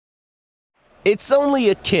It's only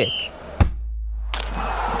a kick,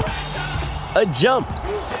 a jump,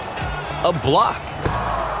 a block.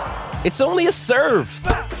 It's only a serve.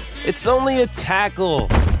 It's only a tackle,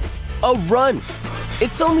 a run.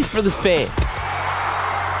 It's only for the fans.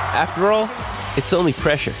 After all, it's only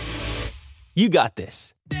pressure. You got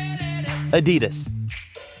this. Adidas.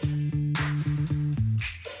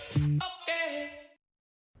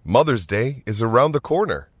 Mother's Day is around the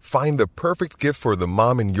corner. Find the perfect gift for the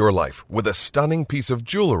mom in your life with a stunning piece of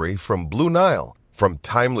jewelry from Blue Nile. From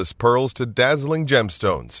timeless pearls to dazzling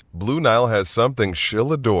gemstones, Blue Nile has something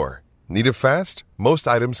she'll adore. Need it fast? Most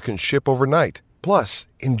items can ship overnight. Plus,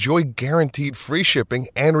 enjoy guaranteed free shipping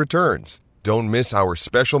and returns. Don't miss our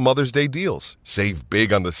special Mother's Day deals. Save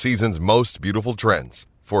big on the season's most beautiful trends.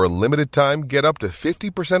 For a limited time, get up to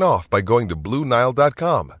 50% off by going to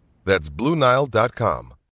BlueNile.com. That's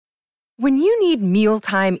BlueNile.com. When you need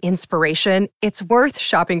mealtime inspiration, it's worth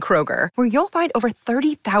shopping Kroger, where you'll find over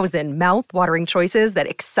 30,000 mouth-watering choices that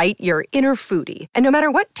excite your inner foodie. And no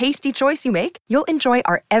matter what tasty choice you make, you'll enjoy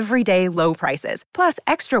our everyday low prices, plus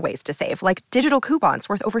extra ways to save, like digital coupons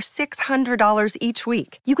worth over $600 each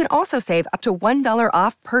week. You can also save up to $1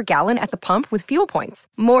 off per gallon at the pump with fuel points.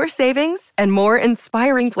 More savings and more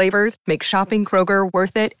inspiring flavors make shopping Kroger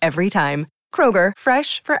worth it every time. Kroger,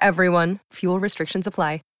 fresh for everyone. Fuel restrictions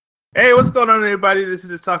apply. Hey, what's going on, everybody? This is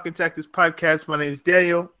the Talking Tactics podcast. My name is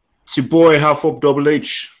Daniel. It's your boy, Half Up Double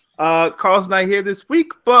H. Carl's not here this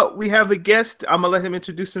week, but we have a guest. I'm gonna let him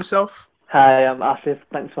introduce himself. Hi, I'm Asif.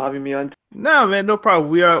 Thanks for having me on. No, man, no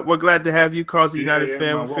problem. We're glad to have you. Carl's a United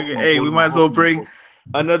fan. We figured, hey, we might as well bring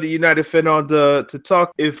another United fan on to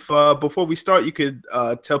talk. If before we start, you could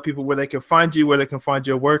tell people where they can find you, where they can find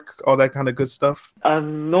your work, all that kind of good stuff.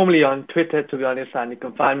 I'm normally on Twitter, to be honest, and you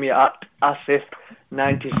can find me at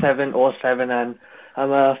Asif9707, and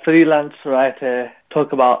I'm a freelance writer,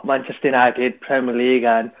 talk about Manchester United, Premier League,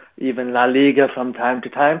 and even La Liga from time to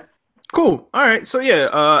time. Cool. All right. So,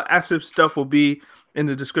 yeah, Asif's stuff will be in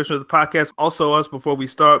the description of the podcast. Also, us, before we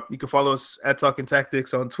start, you can follow us at Talking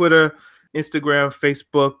Tactics on Twitter, Instagram,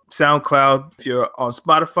 Facebook, SoundCloud. If you're on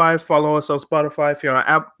Spotify, follow us on Spotify. If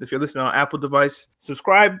you're listening on Apple device,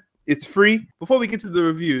 subscribe. It's free. Before we get to the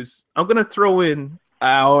reviews, I'm going to throw in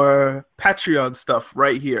our Patreon stuff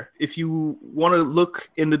right here. If you want to look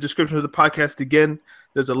in the description of the podcast again,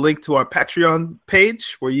 there's a link to our Patreon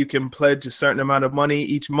page where you can pledge a certain amount of money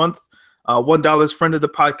each month. $1 is friend of the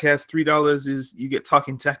podcast. $3 is you get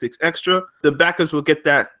Talking Tactics extra. The backers will get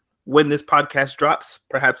that when this podcast drops,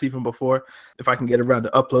 perhaps even before, if I can get around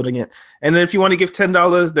to uploading it. And then if you want to give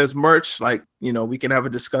 $10, there's merch. Like, we can have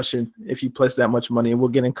a discussion if you place that much money, and we'll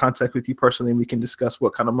get in contact with you personally, and we can discuss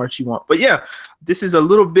what kind of merch you want. But yeah, this is a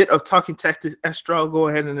little bit of Talking Tactics extra. I'll go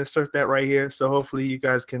ahead and insert that right here. So hopefully you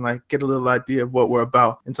guys can get a little idea of what we're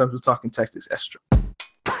about in terms of Talking Tactics extra.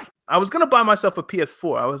 I was going to buy myself a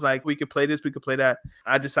PS4. I was like, we could play this, we could play that.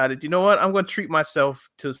 I decided, you know what? I'm going to treat myself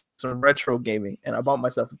to some retro gaming. And I bought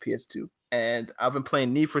myself a PS2. And I've been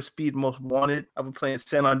playing Need for Speed Most Wanted. I've been playing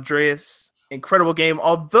San Andreas. Incredible game.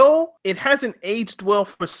 Although it hasn't aged well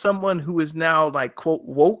for someone who is now, like, quote,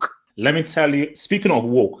 woke. Let me tell you, speaking of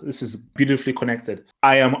woke, this is beautifully connected.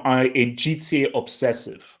 I am a GTA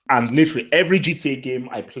obsessive. And literally every GTA game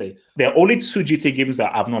I play, there are only 2 GTA games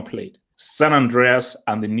that I've not played. San Andreas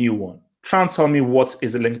and the new one. Try and tell me what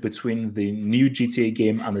is the link between the new GTA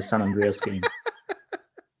game and the San Andreas game.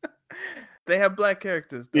 They have black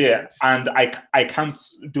characters. Yeah, and I can't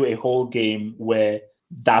do a whole game where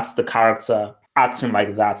that's the character acting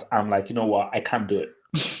like that. I'm like, you know what? I can't do it.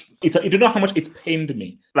 You don't know how much it's pained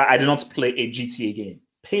me that I did not play a GTA game.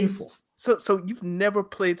 Painful. So you've never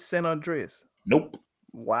played San Andreas? Nope.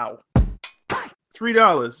 Wow.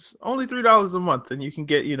 $3, only $3 a month, and you can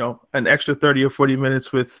get, an extra 30 or 40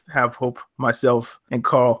 minutes with Have Hope, myself, and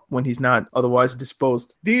Carl when he's not otherwise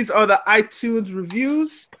disposed. These are the iTunes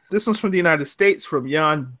reviews. This one's from the United States, from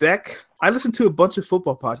Jan Beck. I listen to a bunch of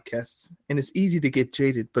football podcasts, and it's easy to get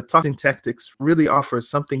jaded, but Talking Tactics really offers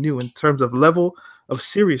something new in terms of level of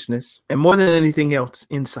seriousness, and more than anything else,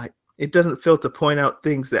 insight. It doesn't fail to point out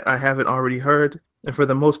things that I haven't already heard, and for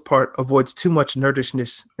the most part, avoids too much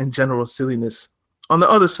nerdishness and general silliness. On the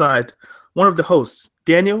other side, one of the hosts,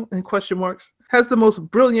 Daniel, in question marks, has the most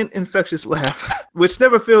brilliant, infectious laugh, which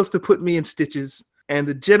never fails to put me in stitches, and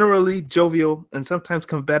the generally jovial and sometimes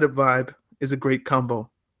combative vibe is a great combo.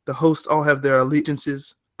 The hosts all have their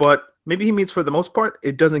allegiances, but maybe he means for the most part,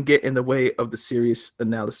 it doesn't get in the way of the serious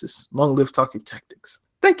analysis. Long live Talking Tactics.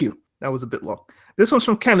 Thank you. That was a bit long. This one's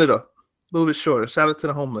from Canada, a little bit shorter. Shout out to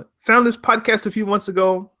the homeland. Found this podcast a few months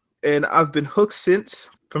ago, and I've been hooked since,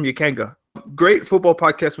 from Yakanga. Great football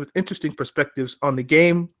podcast with interesting perspectives on the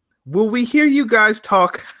game, Will we hear you guys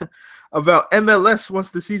talk about MLS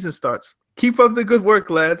once the season starts? Keep up the good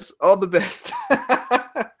work, lads. All the best.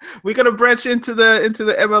 We're gonna branch into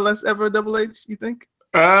the MLS ever, Double H, you think?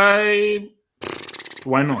 Why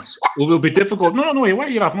not? It will be difficult. No. Why are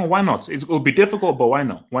you laughing? Why not? It will be difficult, but why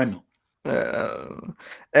not? Why not?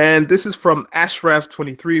 And this is from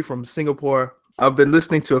Ashraf23 from Singapore. I've been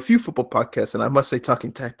listening to a few football podcasts, and I must say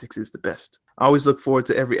Talking Tactics is the best. I always look forward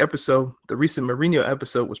to every episode. The recent Mourinho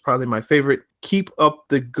episode was probably my favorite. Keep up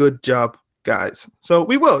the good job, guys. So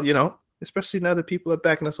we will, especially now that people are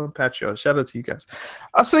backing us on Patreon. Shout out to you guys.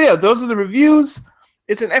 So yeah, those are the reviews.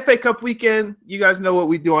 It's an FA Cup weekend. You guys know what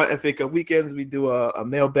we do on FA Cup weekends. We do a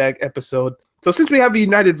mailbag episode. So since we have a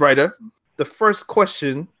United writer, the first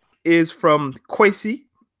question is from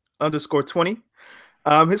Kwesi_20.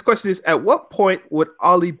 His question is, at what point would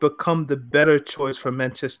Oli become the better choice for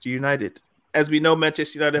Manchester United? As we know,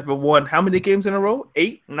 Manchester United have won how many games in a row?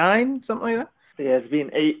 8, 9, something like that? Yeah, it's been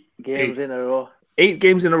 8 games in a row. 8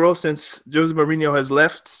 games in a row since Jose Mourinho has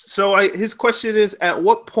left. So his question is, at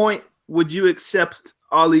what point would you accept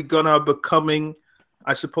Ole Gunnar becoming,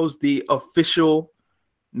 I suppose, the official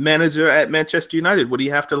manager at Manchester United? Would he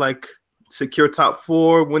have to secure top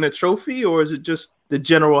 4, win a trophy, or is it just the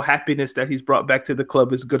general happiness that he's brought back to the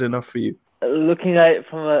club is good enough for you? Looking at it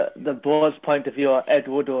from the board's point of view, or Ed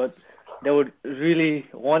Woodward, they would really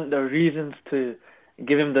want the reasons to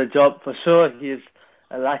give him the job. For sure, he is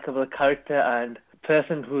a likable character and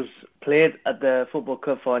person who's played at the football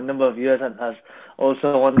club for a number of years and has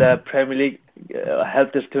also won the Premier League,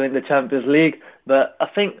 helped us to win the Champions League. But I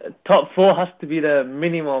think top 4 has to be the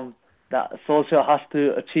minimum that Solskjaer has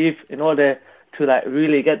to achieve in order to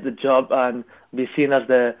really get the job and be seen as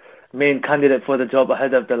the main candidate for the job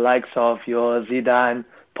ahead of the likes of your Zidane,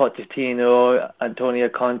 Pochettino, Antonio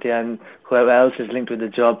Conte, and whoever else is linked with the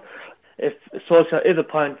job. If Solskjaer is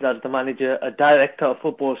appointed as the manager, a director of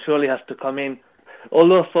football surely has to come in.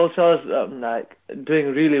 Although Solskjaer is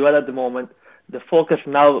doing really well at the moment, the focus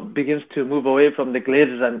now begins to move away from the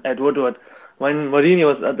Glazers and Ed Woodward. When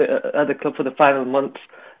Mourinho was at the club for the final months,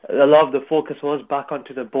 a lot of the focus was back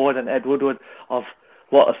onto the board and Ed Woodward of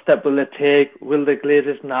what a step will they take. Will the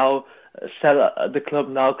Glazers now sell the club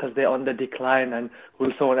now because they're on the decline, and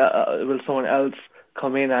will someone else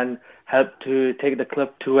come in and help to take the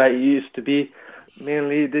club to where it used to be?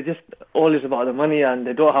 Mainly, they're just always about the money, and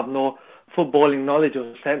they don't have no footballing knowledge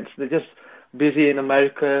or sense. They're just busy in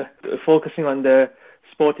America, focusing on the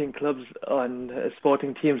sporting clubs and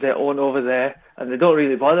sporting teams they own over there, and they don't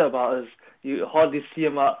really bother about us. You hardly see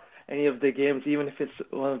them at any of the games, even if it's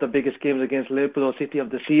one of the biggest games against Liverpool or City of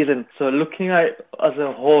the season. So looking at it as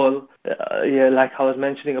a whole, like I was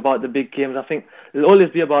mentioning about the big games, I think it'll always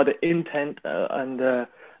be about the intent and the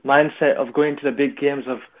mindset of going to the big games,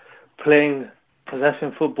 of playing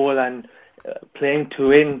possession football and playing to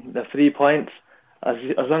win the 3 points. As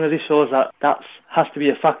long as he shows that has to be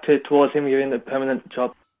a factor towards him getting a permanent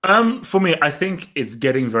job. For me, I think it's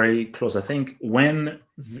getting very close. I think when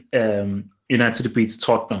United beats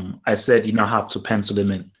Tottenham, I said you now have to pencil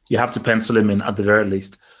him in. You have to pencil him in at the very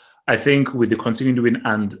least. I think with the continued win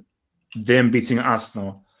and them beating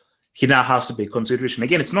Arsenal, he now has to be a consideration.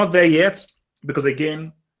 Again, it's not there yet because,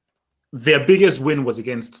 again, their biggest win was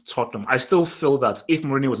against Tottenham. I still feel that if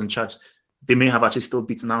Mourinho was in charge, they may have actually still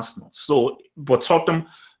beaten Arsenal. So, but Tottenham,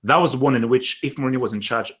 that was one in which if Mourinho was in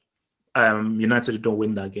charge, United don't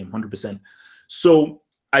win that game, 100%. So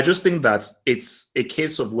I just think that it's a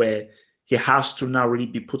case of where he has to now really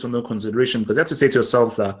be put under consideration, because you have to say to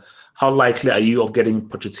yourself that how likely are you of getting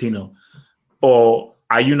Pochettino? Or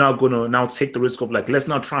are you now going to now take the risk of let's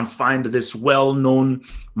now try and find this well-known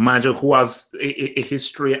manager who has a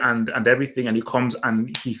history and everything, and he comes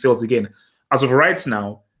and he fails again. As of right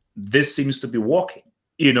now, this seems to be working.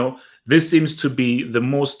 This seems to be the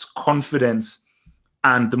most confident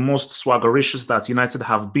and the most swaggerish that United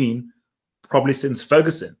have been probably since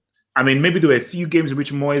Ferguson. I mean, maybe there were a few games in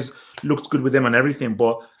which Moyes looked good with them and everything,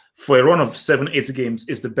 but for a run of 7-8 games,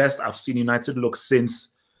 it's the best I've seen United look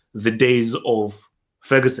since the days of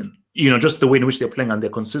Ferguson. Just the way in which they're playing and their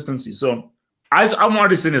consistency. So I'm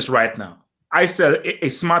already saying this right now. I said a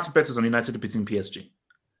smart bet is on United beating PSG.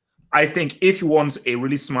 I think if you want a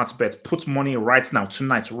really smart bet, put money right now,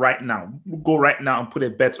 tonight, right now. Go right now and put a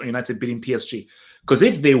bet on United beating PSG. Because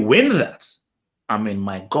if they win that, I mean,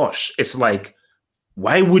 my gosh, it's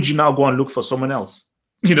why would you now go and look for someone else?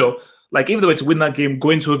 If they were to win that game,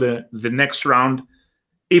 go into the next round,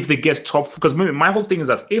 if they get top, because my whole thing is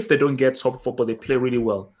that if they don't get top 4, but they play really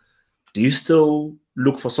well, do you still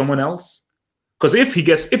look for someone else? Because if he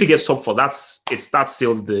gets top four, that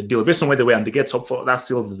seals the deal. Based on where they were and they get top four, that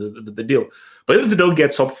seals the deal. But if they don't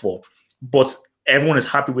get top four, but everyone is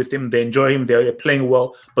happy with him, they enjoy him, they're playing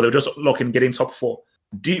well, but they're just lucky in getting top four.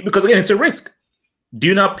 Because again, it's a risk. Do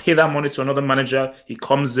you not pay that money to another manager? He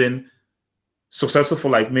comes in, successful for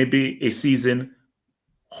like maybe a season,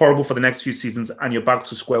 horrible for the next few seasons, and you're back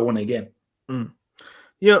to square one again. You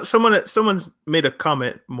know, someone's made a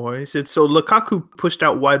comment more. He said, so Lukaku pushed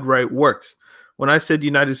out wide right works. When I said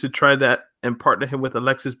United should try that and partner him with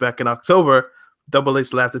Alexis back in October, Double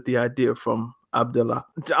H laughed at the idea from Abdullah.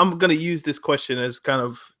 I'm going to use this question as kind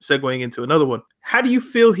of segueing into another one. How do you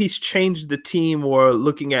feel he's changed the team or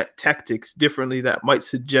looking at tactics differently that might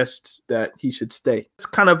suggest that he should stay? It's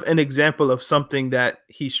kind of an example of something that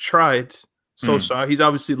he's tried so far. He's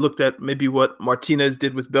obviously looked at maybe what Martinez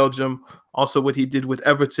did with Belgium, also what he did with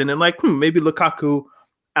Everton, and like, maybe Lukaku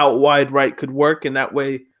out wide right could work, and that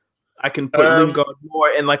way I can put Lingard more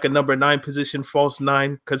in like a number 9 position, false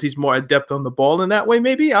 9, because he's more adept on the ball in that way.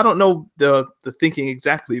 Maybe I don't know the thinking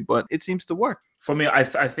exactly, but it seems to work. For me, I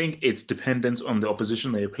think it's dependent on the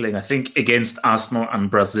opposition that you're playing. I think against Arsenal and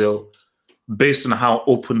Brazil, based on how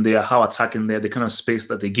open they are, how attacking they are, the kind of space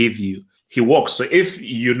that they give you, he works. So if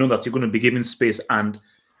you know that you're going to be given space and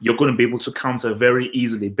you're going to be able to counter very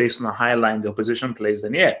easily based on the high line the opposition plays,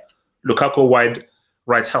 then yeah, Lukaku wide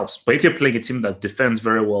right helps. But if you're playing a team that defends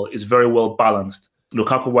very well, is very well balanced,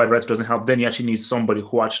 Lukaku wide right doesn't help, then you actually need somebody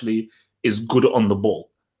who actually is good on the ball,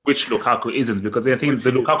 which Lukaku isn't, because I think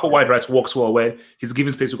the Lukaku wide right works well where he's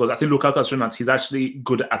giving space, because I think Lukaku has shown that he's actually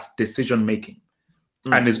good at decision making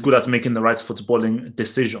and is good at making the right footballing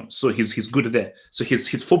decisions. So he's good there. So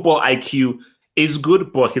his football IQ is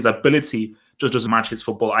good, but his ability just doesn't match his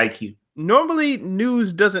football IQ. Normally,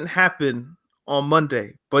 news doesn't happen on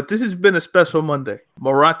Monday, but this has been a special Monday.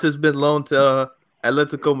 Morata's been loaned to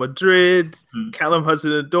Atletico Madrid. Callum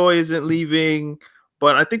Hudson-Odoi isn't leaving.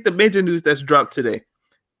 But I think the major news that's dropped today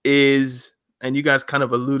is, and you guys kind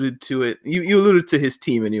of alluded to it, you alluded to his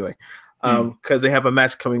team anyway, because they have a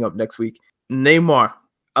match coming up next week. Neymar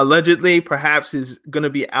allegedly perhaps is going to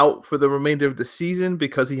be out for the remainder of the season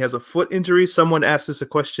because he has a foot injury. Someone asked us a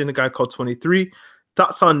question, a guy called 23.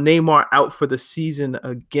 Thoughts on Neymar out for the season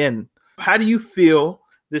again? How do you feel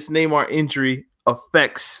this Neymar injury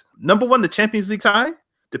affects, number one, the Champions League tie?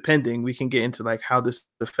 Depending, we can get into like how this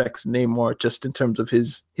affects Neymar just in terms of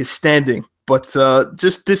his standing. But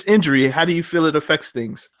just this injury, how do you feel it affects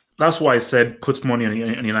things? That's why I said put money on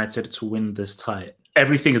United to win this tie.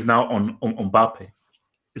 Everything is now on Mbappe.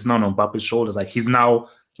 It's not on Mbappe's shoulders. Like, he's now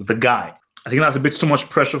the guy. I think that's a bit too much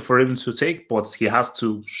pressure for him to take, but he has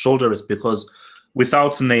to shoulder it, because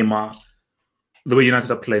without Neymar, the way United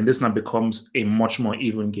are playing, this now becomes a much more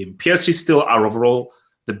even game. PSG still are overall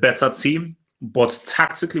the better team, but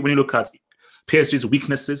tactically, when you look at PSG's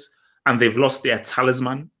weaknesses, and they've lost their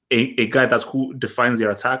talisman, a guy who defines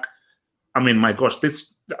their attack. I mean, my gosh,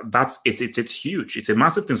 it's huge. It's a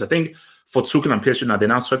massive thing. So I think for Tuchel and PSG now, they're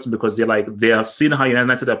now sweating because they are seeing how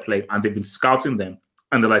United are playing, and they've been scouting them,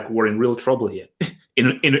 and they're like, we're in real trouble here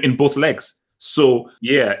in both legs. So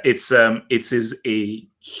yeah, it is a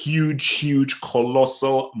huge,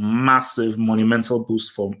 colossal, massive, monumental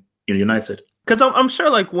boost for United. Because I'm sure,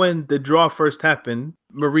 like, when the draw first happened,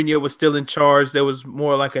 Mourinho was still in charge. There was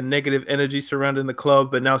more like a negative energy surrounding the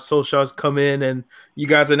club, but now Solskjaer's come in, and you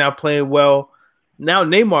guys are now playing well. Now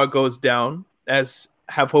Neymar goes down, as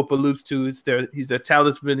Have Hope alludes to. He's their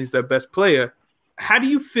talisman. He's their best player. How do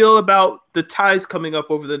you feel about the ties coming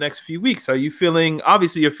up over the next few weeks? Are you feeling,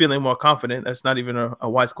 obviously you're feeling more confident. That's not even a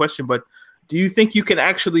wise question, but do you think you can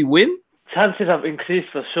actually win? Chances have increased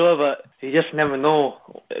for sure, but you just never know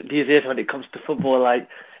these days when it comes to football. Like,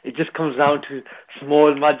 it just comes down to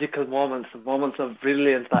small magical moments of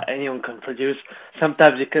brilliance that anyone can produce.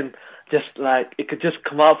 Sometimes you can just it could just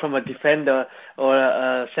come out from a defender or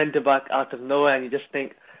a centre back out of nowhere, and you just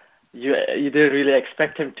think you didn't really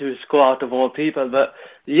expect him to score out of all people. But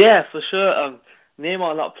yeah, for sure,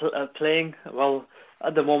 Neymar not playing well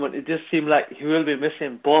at the moment. It just seemed like he will be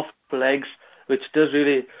missing both legs, which does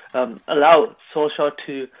really allow Solskjaer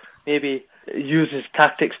to maybe use his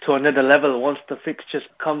tactics to another level once the fixtures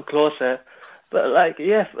come closer. But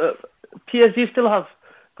PSG still have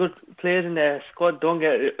good players in their squad. Don't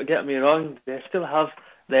get me wrong. They still have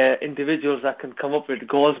their individuals that can come up with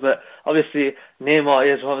goals. But obviously, Neymar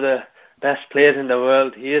is one of the best players in the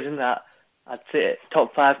world. He is in that, I'd say,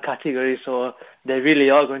 top 5 category. So they really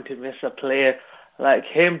are going to miss a player like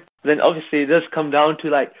him. Then obviously it does come down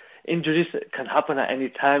to injuries can happen at any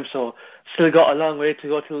time. So still got a long way to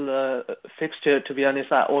go till the fixture, to be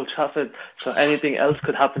honest, at Old Trafford. So anything else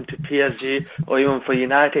could happen to PSG or even for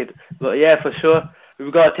United. But yeah, for sure,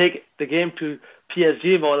 we've got to take the game to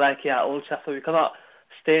PSG more like at Old Trafford. We cannot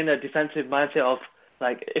stay in a defensive mindset of,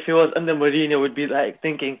 like, if it was under Mourinho, we'd be like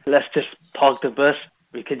thinking, let's just park the bus.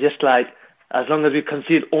 We could just, like, as long as we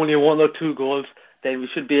concede only 1 or 2 goals, then we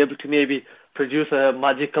should be able to maybe produce a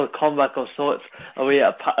magical comeback of sorts away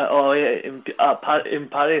in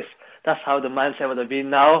Paris. That's how the mindset would have been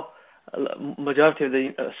now. Majority of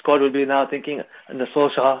the squad would be now thinking, under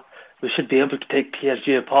Solskjaer, we should be able to take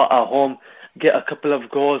PSG apart at home, get a couple of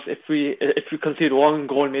goals. If we concede 1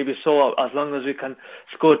 goal, maybe so, as long as we can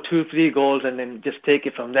score 2-3 goals and then just take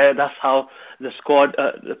it from there. That's how the squad,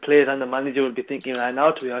 the players and the manager would be thinking right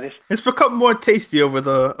now, to be honest. It's become more tasty over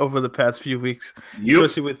the past few weeks,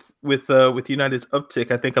 especially with United's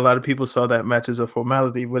uptick. I think a lot of people saw that match as a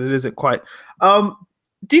formality, but it isn't quite.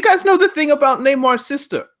 Do you guys know the thing about Neymar's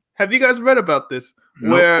sister? Have you guys read about this?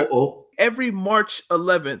 No. Where every March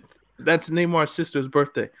 11th, that's Neymar's sister's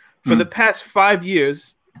birthday. For the past 5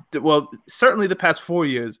 years, well, certainly the past 4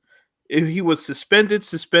 years, he was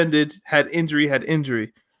suspended, had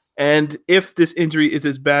injury. And if this injury is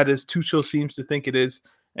as bad as Tuchel seems to think it is,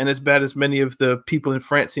 and as bad as many of the people in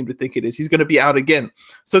France seem to think it is, he's going to be out again.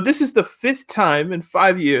 So this is the 5th time in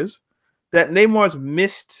 5 years that Neymar's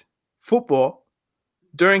missed football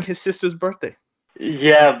during his sister's birthday.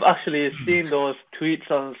 Yeah, I've actually seen those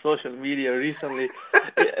tweets on social media recently.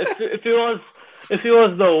 If it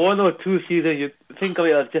was the 1 or 2 season, you'd think of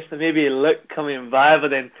it as just maybe luck coming by, but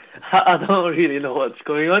then I don't really know what's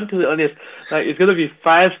going on, to be honest. Like, it's going to be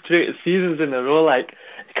 5 straight seasons in a row. Like,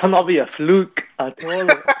 it cannot be a fluke at all.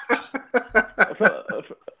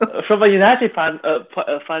 From a United fan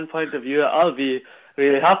point of view, I'll be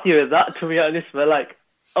really happy with that, to be honest. But, like,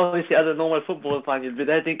 obviously, as a normal football fan, you'd be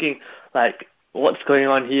there thinking, like, what's going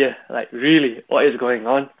on here? Like, really, what is going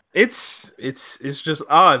on? It's just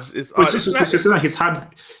odd. It's odd.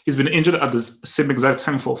 He's been injured at the same exact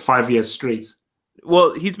time for 5 years straight.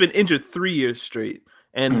 Well, he's been injured 3 years straight,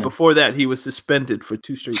 and before that, he was suspended for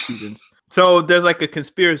 2 straight seasons. So there's like a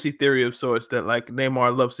conspiracy theory of sorts that, like,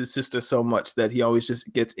 Neymar loves his sister so much that he always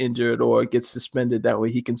just gets injured or gets suspended. That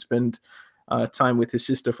way, he can spend time with his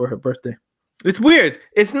sister for her birthday. It's weird.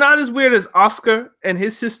 It's not as weird as Oscar and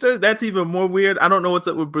his sister. That's even more weird. I don't know what's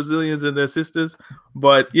up with Brazilians and their sisters,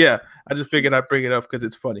 but yeah, I just figured I'd bring it up because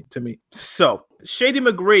it's funny to me. So, Shady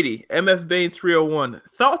McGrady, MF Bain 301,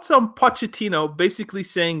 thoughts on Pochettino basically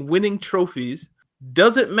saying winning trophies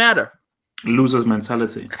doesn't matter. Loser's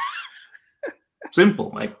mentality.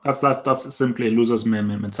 Simple. Like that's simply a loser's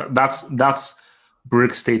mentality. That's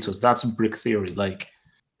brick status. That's brick theory. Like,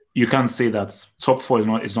 you can't say that top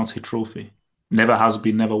 4 is not a trophy. Never has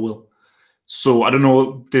been, never will. So I don't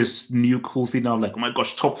know this new cool thing now, like, oh my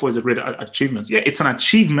gosh, top 4 is a great achievement. Yeah, it's an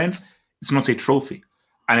achievement. It's not a trophy.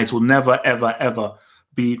 And it will never, ever, ever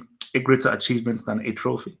be a greater achievement than a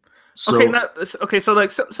trophy. So, so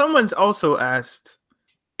like someone's also asked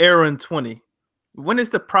Aaron 20, when is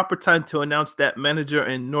the proper time to announce that manager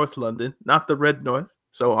in North London, not the Red North,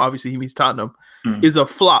 so obviously he means Tottenham, is a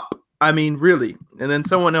flop? I mean, really. And then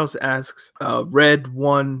someone else asks, Red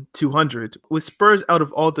 1-200. With Spurs out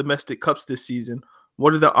of all domestic cups this season,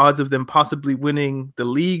 what are the odds of them possibly winning the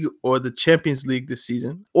league or the Champions League this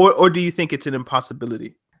season? Or do you think it's an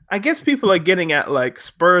impossibility? I guess people are getting at, like,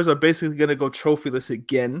 Spurs are basically going to go trophyless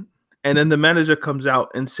again. And then the manager comes out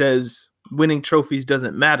and says winning trophies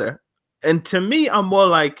doesn't matter. And to me, I'm more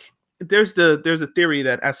like, there's a theory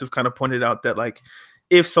that Asif kind of pointed out that, like,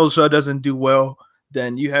 if Solskjaer doesn't do well,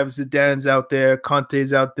 then you have Zidane's out there,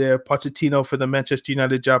 Conte's out there, Pochettino for the Manchester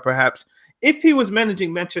United job, perhaps. If he was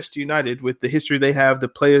managing Manchester United with the history they have, the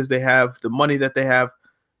players they have, the money that they have,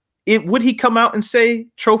 would he come out and say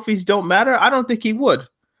trophies don't matter? I don't think he would.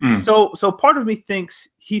 So part of me thinks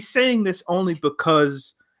he's saying this only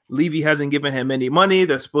because Levy hasn't given him any money.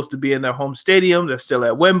 They're supposed to be in their home stadium. They're still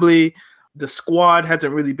at Wembley. The squad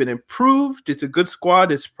hasn't really been improved. It's a good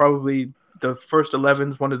squad. It's probably the first 11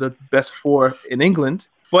 is one of the best 4 in England.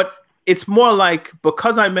 But it's more like,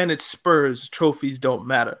 because I manage Spurs, trophies don't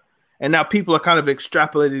matter. And now people are kind of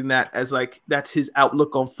extrapolating that as, like, that's his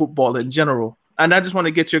outlook on football in general. And I just want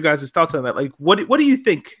to get your guys' thoughts on that. Like, what do you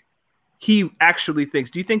think he actually thinks?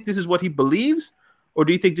 Do you think this is what he believes? Or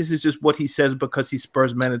do you think this is just what he says because he's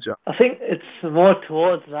Spurs manager? I think it's more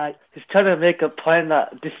towards, like, he's trying to make a point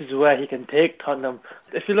that this is where he can take Tottenham.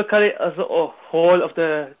 If you look at it as a whole of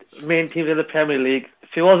the main teams in the Premier League, if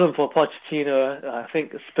it wasn't for Pochettino, I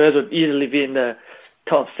think Spurs would easily be in the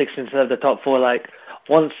top 6 instead of the top 4. Like,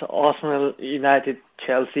 once Arsenal, United,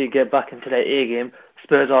 Chelsea get back into their A game,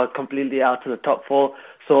 Spurs are completely out of the top 4.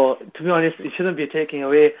 So, to be honest, you shouldn't be taking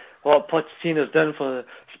away what Pochettino's done for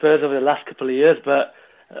Spurs over the last couple of years. But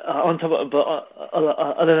other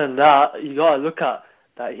than that, you got to look at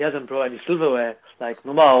that he hasn't brought any silverware. Like,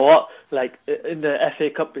 no matter what, like in the FA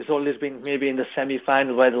Cup, it's always been maybe in the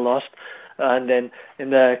semi-final where they lost. And then in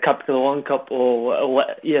the Capital One Cup or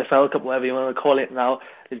EFL Cup, whatever you want to call it now,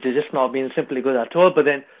 they're just not being simply good at all. But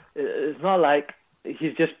then it's not like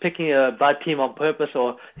he's just picking a bad team on purpose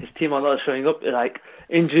or his team are not showing up. Like,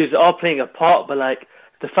 injuries are playing a part, but like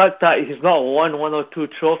the fact that he's not won 1 or 2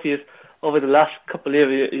 trophies over the last couple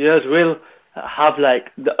of years will have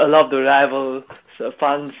like a lot of the rival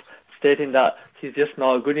fans stating that he's just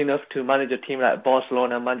not good enough to manage a team like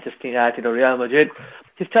Barcelona, Manchester United or Real Madrid.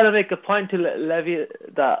 He's trying to make a point to Levy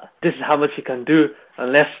that this is how much he can do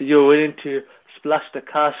unless you're willing to splash the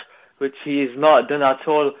cash, which he's not done at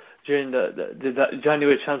all during the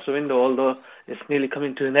January transfer window, although it's nearly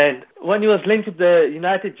coming to an end. When he was linked with the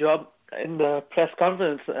United job in the press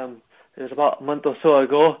conference, it was about a month or so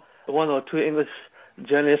ago, 1 or 2 English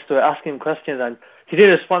journalists were asking him questions and he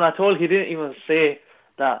didn't respond at all. He didn't even say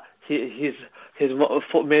that his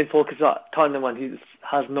main focus is at Tottenham and he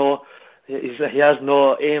has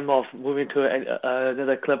no aim of moving to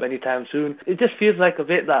another club anytime soon. It just feels like a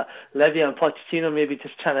bit that Levy and Pochettino maybe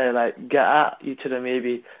just trying to like get at each other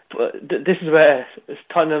maybe. But this is where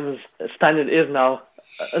Tottenham's standard is now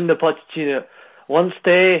under Pochettino.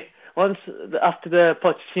 After the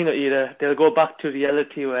Pochettino era, they'll go back to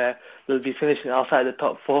reality where they'll be finishing outside the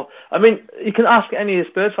top 4. I mean, you can ask any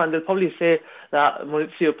Spurs fan, they'll probably say that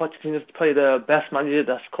Mauricio Pochettino is probably the best manager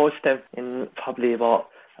that's coached them in probably about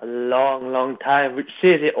a long, long time, which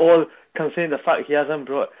says it all considering the fact he hasn't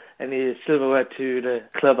brought any silverware to the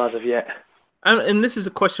club as of yet. And this is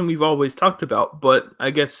a question we've always talked about, but I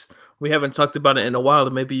guess we haven't talked about it in a while,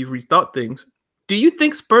 and maybe you've rethought things. Do you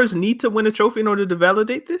think Spurs need to win a trophy in order to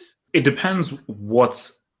validate this? It depends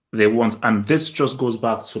what they want, and this just goes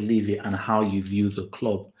back to Levy and how you view the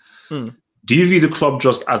club. Do you view the club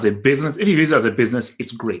just as a business? If you view it as a business,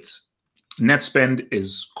 it's great. Net spend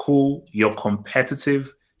is cool. You're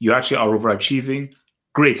competitive. You actually are overachieving.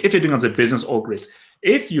 Great. If you're doing it as a business, all great.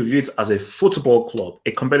 If you view it as a football club,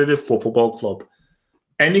 a competitive football club,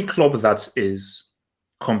 any club that is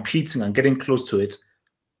competing and getting close to it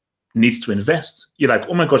needs to invest. You're like,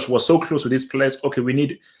 oh my gosh, we're so close with these players. Okay, we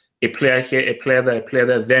need a player here, a player there, a player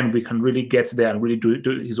there. Then we can really get there and really do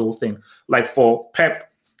his whole thing. Like for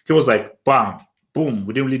Pep, he was like, bam, boom.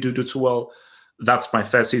 We didn't really do too well. That's my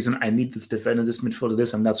first season. I need this defender, this midfielder,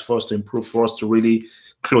 this, and that's for us to improve, for us to really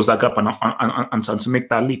close that gap and to make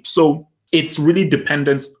that leap. So it's really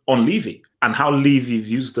dependent on Levy and how Levy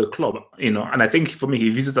views the club, And I think for me, he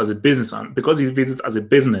views it as a business, and because he views it as a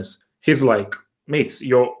business, he's like, mates,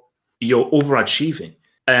 you're overachieving.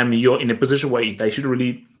 You're in a position where they should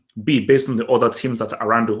really be based on the other teams that are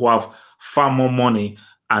around you who have far more money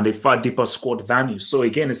and a far deeper squad than you. So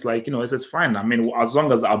again, it's like, it's fine. I mean, as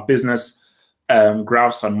long as our business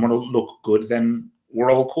graphs and model look good, then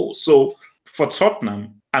we're all cool. So for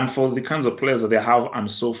Tottenham and for the kinds of players that they have and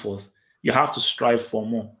so forth, you have to strive for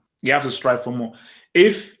more. You have to strive for more.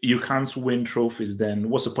 If you can't win trophies, then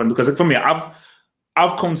what's the point? Because for me,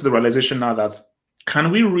 I've come to the realization now that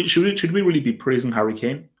should we really be praising Harry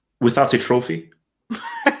Kane without a trophy?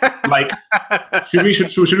 Like,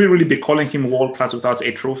 should we really be calling him world class without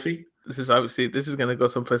a trophy? This is going to go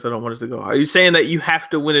someplace I don't want us to go. Are you saying that you have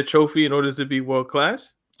to win a trophy in order to be world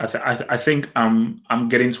class? I think I'm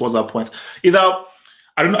getting towards that point. Either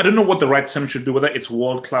I don't know what the right term should be, whether it's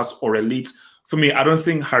world class or elite. For me, I don't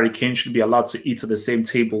think Harry Kane should be allowed to eat at the same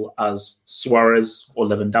table as Suarez or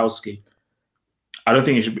Lewandowski. I don't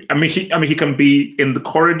think he should be. I mean, he can be in the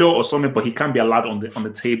corridor or something, but he can't be allowed on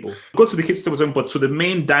the table. Go to the kids' table, but to the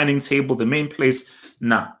main dining table, the main place,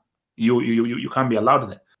 nah, you can't be allowed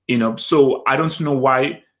there. So I don't know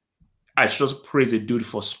why I should just praise a dude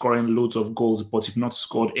for scoring loads of goals, but if not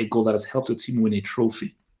scored a goal that has helped the team win a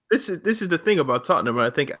trophy. This is the thing about Tottenham, and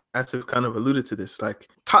I think Asif kind of alluded to this. Like,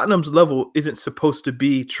 Tottenham's level isn't supposed to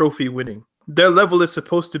be trophy winning. Their level is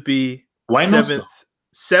supposed to be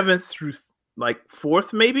seventh through like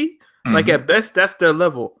 4th, maybe. Mm-hmm. Like at best, that's their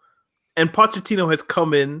level. And Pochettino has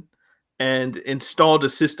come in and installed a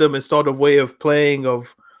system, installed a way of playing.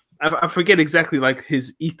 I forget exactly like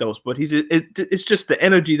his ethos, but it's just the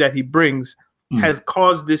energy that he brings has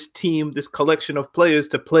caused this team, this collection of players,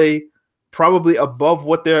 to play probably above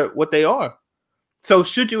what they are. So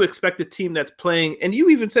should you expect a team that's playing, and you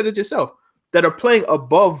even said it yourself, that are playing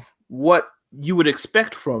above what you would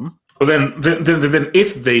expect from? Well, then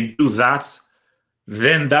if they do that,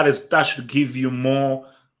 then that should give you more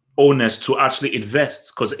onus to actually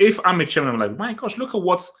invest. Because if I'm a chairman, I'm like, my gosh, look at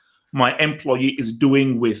what my employee is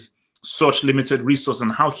doing with such limited resources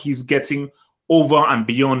and how he's getting over and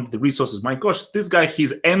beyond the resources. My gosh, this guy,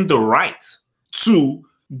 he's earned the right to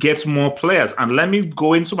get more players. And let me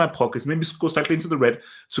go into my pockets, maybe go slightly into the red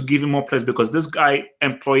to give him more players, because this guy,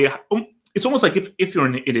 employee, it's almost like if you're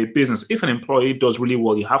in a business, if an employee does really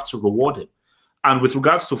well, you have to reward him. And with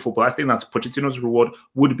regards to football, I think that Pochettino's reward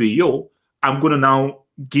would be, I'm going to now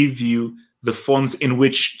give you the funds in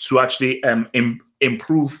which to actually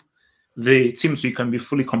improve the team so you can be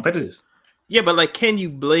fully competitive. Yeah, but like, can you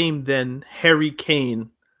blame then Harry Kane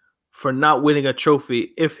for not winning a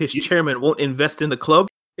trophy if his chairman won't invest in the club?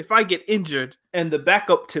 If I get injured and the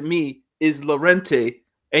backup to me is Llorente,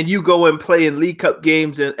 and you go and play in League Cup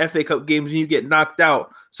games and FA Cup games and you get knocked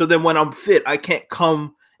out, so then when I'm fit, I can't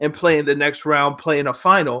come and play in the next round, play in a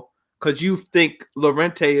final, because you think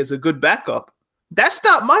Llorente is a good backup. That's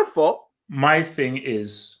not my fault. My thing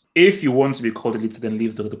is, if you want to be called elite, then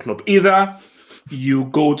leave the club. Either you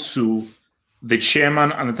go to the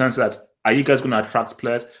chairman and the that, are you guys going to attract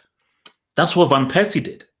players? That's what Van Persie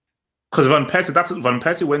did. Because Van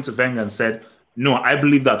Persie went to Wenger and said, no, I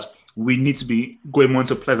believe that we need to be going more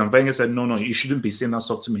into players. And Wenger said, no, you shouldn't be saying that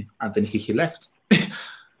stuff to me. And then he left.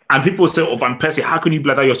 And people say, oh, Van Persie, how can you be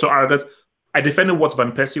like that? You're so arrogant. I defended what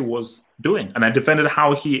Van Persie was doing. And I defended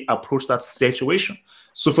how he approached that situation.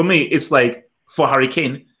 So for me, it's like, for Harry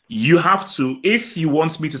Kane, you have to, if you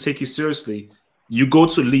want me to take you seriously, you go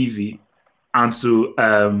to Levy and to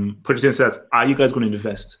Pochettino and says, are you guys going to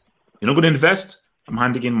invest? You're not going to invest? I'm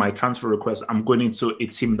handing in my transfer request. I'm going into a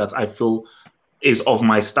team that I feel is of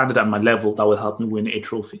my standard and my level that will help me win a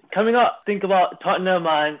trophy. Coming up, think about Tottenham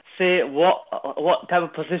and say what type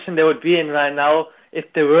of position they would be in right now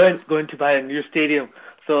if they weren't going to buy a new stadium.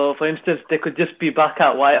 So, for instance, they could just be back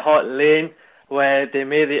at White Hart Lane, where they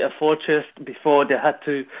made it a fortress before they had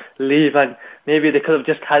to leave, and maybe they could have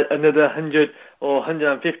just had another 100 or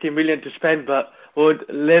 150 million to spend, but would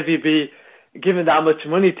Levy be giving that much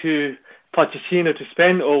money to Pochettino to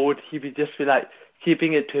spend, or would he be like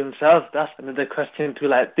keeping it to himself? That's another question to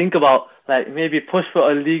like think about. Like maybe push for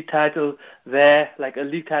a league title there, like a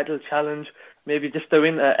league title challenge, maybe just to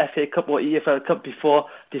win a FA Cup or EFL Cup before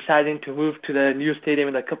deciding to move to the new stadium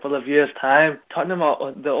in a couple of years' time. Tottenham,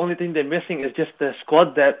 the only thing they're missing is just the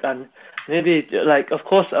squad depth, and maybe, like, of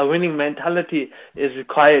course, a winning mentality is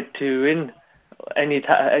required to win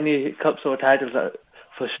any cups or titles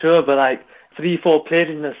for sure. But like 3-4 players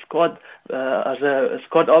in the squad as a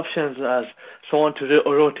squad options, as someone to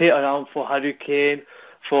rotate around for Harry Kane,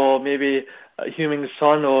 for maybe Heung-min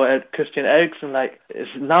Son or Christian Eriksen, like, it's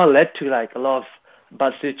now led to like a lot of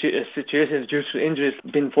bad situations due to injuries,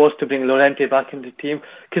 been forced to bring Llorente back into the team.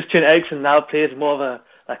 Christian Eriksen now plays more of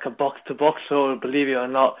a box-to-box role, believe it or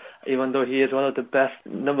not, even though he is one of the best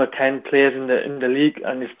number 10 players in the league.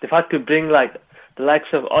 And if they've had to bring like the likes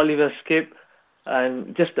of Oliver Skip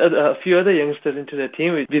and just a few other youngsters into the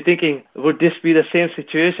team, we'd be thinking, would this be the same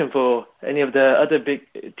situation for any of the other big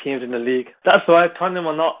teams in the league? That's why Tottenham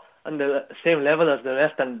are not on the same level as the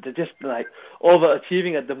rest, and they're just like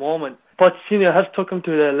overachieving at the moment. Pochettino has took them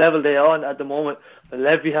to the level they are on at the moment, but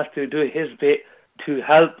Levy has to do his bit to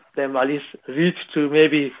help them at least reach to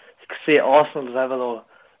maybe, say, Arsenal's level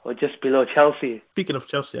or just below Chelsea. Speaking of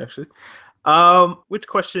Chelsea, actually,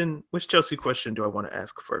 which Chelsea question do I want to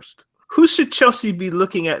ask first? Who should Chelsea be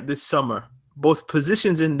looking at this summer, both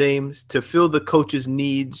positions and names, to fill the coach's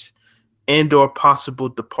needs and or possible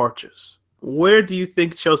departures? Where do you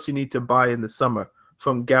think Chelsea need to buy in the summer?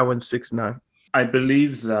 From Gowan69. I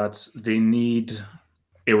believe that they need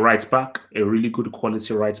a right back, a really good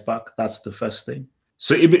quality right back. That's the first thing.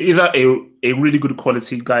 So either a really good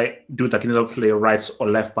quality guy, dude that can either play right or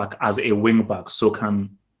left back as a wing back, so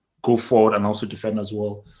can go forward and also defend as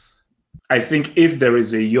well. I think if there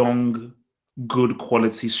is a young, good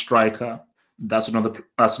quality striker, that's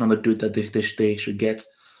another dude that they should get.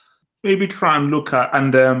 Maybe try and look at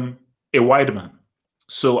a wide man.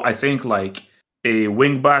 So I think like a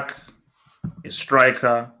wing back, a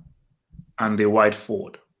striker, and a wide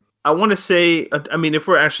forward. I want to say, I mean, if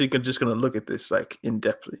we're actually just going to look at this like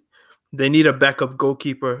in-depthly, they need a backup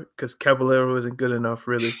goalkeeper because Caballero isn't good enough,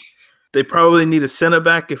 really. They probably need a center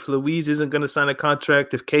back if Luiz isn't going to sign a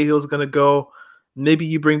contract, if Cahill's going to go. Maybe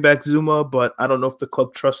you bring back Zuma, but I don't know if the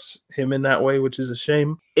club trusts him in that way, which is a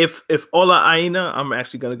shame. If Ola Aina, I'm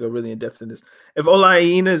actually going to go really in-depth in this. If Ola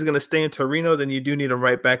Aina is going to stay in Torino, then you do need a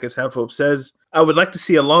right back, as Half Hope says. I would like to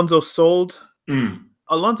see Alonso sold.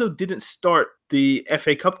 Alonso didn't start the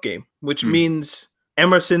FA Cup game, which means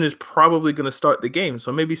Emerson is probably going to start the game.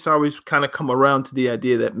 So maybe Sarri's kind of come around to the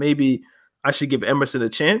idea that maybe I should give Emerson a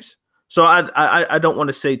chance. So I don't want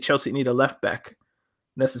to say Chelsea need a left back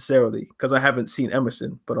necessarily because I haven't seen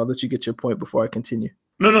Emerson, but I'll let you get your point before I continue.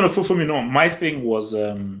 No. For me, no. My thing was,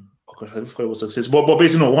 I forgot it was success. But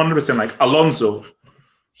basically, no, 100%. Like Alonso,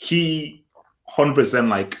 he 100%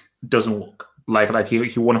 like doesn't work. Like he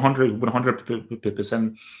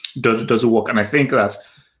 100% doesn't work. And I think that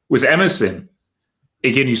with Emerson,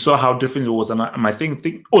 again, you saw how different it was. And my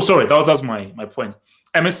thing. Oh, sorry, that was my point.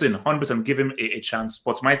 Emerson, 100% give him a chance.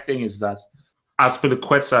 But my thing is that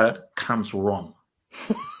Azpilicueta can't run.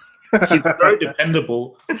 He's very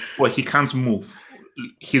dependable, but he can't move.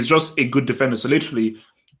 He's just a good defender. So literally,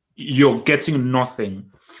 you're getting nothing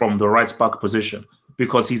from the right back position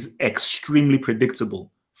because he's extremely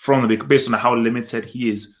predictable based on how limited he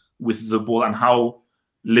is with the ball and how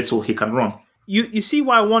little he can run. You see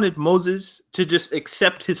why I wanted Moses to just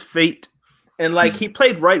accept his fate, and he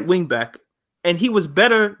played right wing back, and he was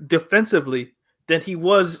better defensively than he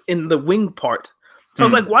was in the wing part. So I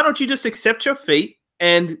was like, why don't you just accept your fate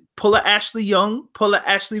and pull a Ashley Young, pull a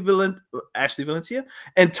Ashley Valencia,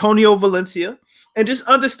 Antonio Valencia, and just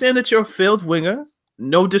understand that you're a failed winger.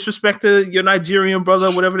 No disrespect to your Nigerian brother,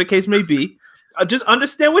 whatever the case may be. Just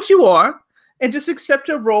understand what you are and just accept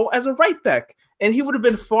your role as a right back. And he would have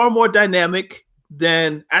been far more dynamic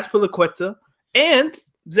than Azpilicueta and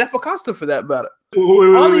Zappacosta for that matter.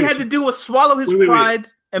 All he had to do was swallow his pride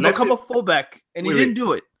and become a fullback, and he didn't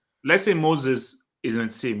do it. Let's say Moses is in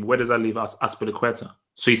the team. Where does that leave Azpilicueta?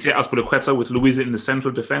 So you say Azpilicueta with Luiz in the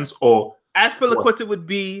central defense, or Azpilicueta would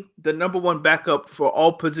be the number one backup for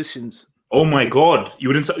all positions. Oh my God. You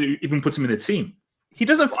wouldn't even put him in the team. He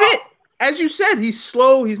doesn't fit. As you said, he's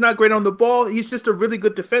slow. He's not great on the ball. He's just a really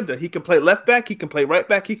good defender. He can play left back. He can play right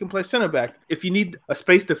back. He can play center back. If you need a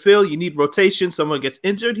space to fill, you need rotation, someone gets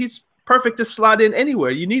injured, he's perfect to slot in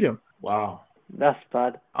anywhere. You need him. Wow. That's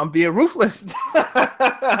bad. I'm being ruthless.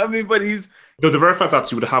 I mean, but he's... The very fact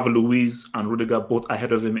that you would have Luiz and Rudiger both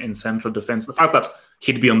ahead of him in central defense, the fact that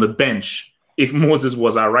he'd be on the bench if Moses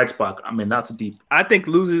was our right back, I mean, that's deep. I think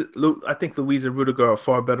Luiz and Rudiger are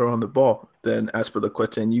far better on the ball than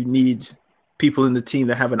Azpilicueta, and you need people in the team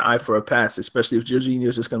that have an eye for a pass, especially if Jorginho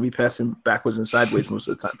is just going to be passing backwards and sideways most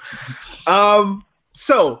of the time.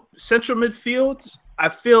 So, central midfield, I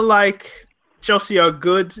feel like Chelsea are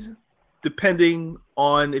good depending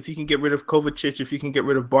on if you can get rid of Kovacic, if you can get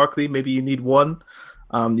rid of Barkley, maybe you need one.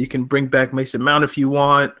 You can bring back Mason Mount if you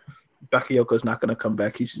want. Bakayoko's not going to come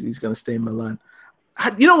back. He's going to stay in Milan.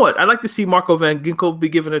 You know what? I'd like to see Marco Van Ginkel be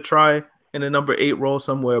given a try in a number 8 role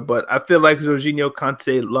somewhere, but I feel like Jorginho,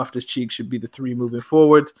 Kanté, Loftus-Cheek should be the 3 moving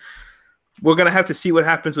forward. We're going to have to see what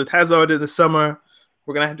happens with Hazard in the summer.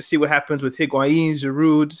 We're going to have to see what happens with Higuain,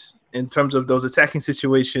 Giroud in terms of those attacking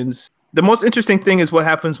situations. The most interesting thing is what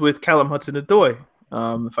happens with Callum Hudson-Odoi.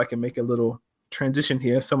 If I can make a little transition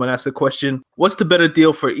here, someone asked a question, what's the better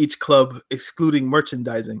deal for each club excluding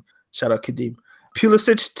merchandising? Shout out Kadeem.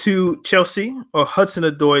 Pulisic to Chelsea or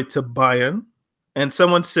Hudson-Odoi to Bayern? And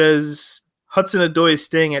someone says Hudson-Odoi is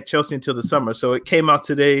staying at Chelsea until the summer. So it came out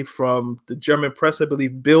today from the German press, I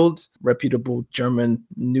believe, Bild, reputable German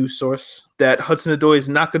news source, that Hudson-Odoi is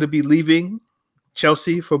not going to be leaving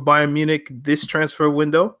Chelsea for Bayern Munich this transfer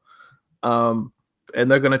window. And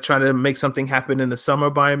they're going to try to make something happen in the summer,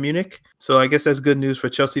 Bayern Munich. So I guess that's good news for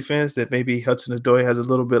Chelsea fans that maybe Hudson-Odoi has a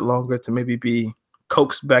little bit longer to maybe be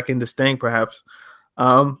coaxed back into staying, perhaps.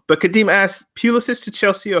 But Kadeem asked, Pulisic to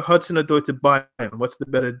Chelsea or Hudson-Odoi to Bayern? What's the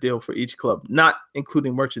better deal for each club, not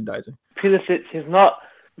including merchandising? Pulisic is not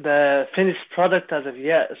the finished product as of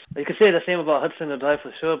yet. You could say the same about Hudson-Odoi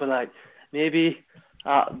for sure, but maybe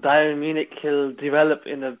Bayern Munich he'll develop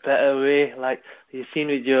in a better way, like you've seen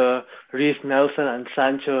with your Reece Nelson and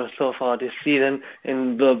Sancho so far this season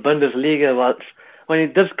in the Bundesliga. But when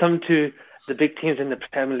it does come to the big teams in the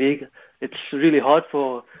Premier League, it's really hard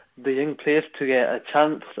for the young players to get a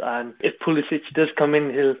chance. And if Pulisic does come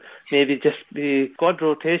in, he'll maybe just be squad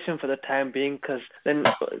rotation for the time being, because then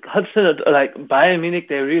Bayern Munich,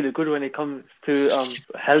 they're really good when it comes to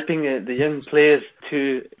helping the young players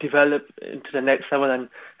to develop into the next level and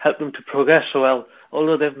help them to progress so well.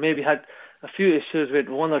 Although they've maybe had a few issues with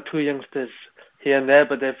 1 or 2 youngsters here and there,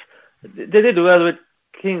 but they did well with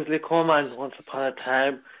Kingsley Coman once upon a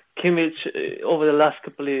time. Kimmich, over the last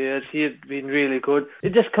couple of years, he has been really good.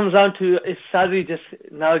 It just comes down to if Sarri just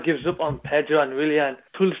now gives up on Pedro and Willian,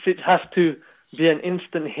 Pulisic has to be an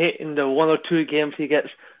instant hit in the 1 or 2 games he gets,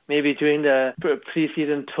 maybe during the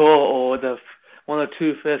pre-season tour or the 1 or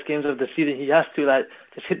 2 first games of the season. He has to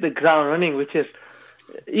just hit the ground running, which is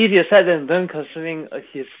easier said than done, considering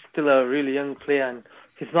he's still a really young player and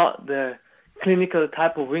he's not the clinical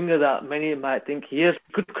type of winger that many might think he is.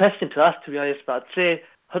 Good question to ask, to be honest, but I'd say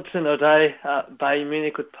Hudson-Odoi at Bayern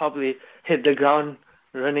Munich could probably hit the ground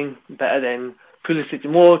running better than Pulisic,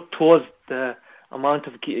 more towards the amount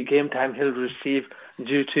of game time he'll receive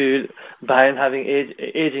due to Bayern having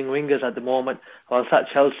aging wingers at the moment. Whilst at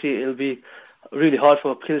Chelsea, it'll be really hard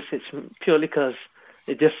for Pulisic purely because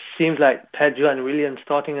it just seems like Pedro and Willian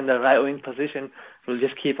starting in the right wing position will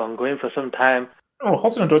just keep on going for some time. Oh,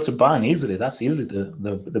 Hudson-Odoi to Bayern easily. That's easily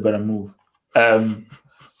the better move.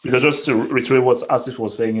 Because just to reiterate what Asif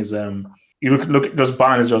was saying is, you look at just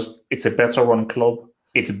Bayern is just, it's a better run club.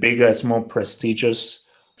 It's bigger. It's more prestigious.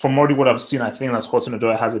 From already what I've seen, I think that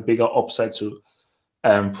Hudson-Odoi has a bigger upside to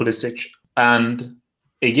Pulisic. And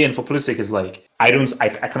again, for Pulisic, is like I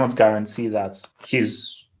cannot guarantee that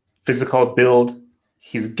his physical build,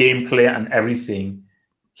 his gameplay, and everything,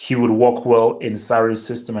 he would work well in Sarri's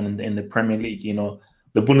system and in the Premier League. You know,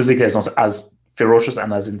 the Bundesliga is not as ferocious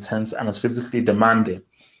and as intense and as physically demanding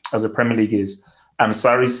as the Premier League is. And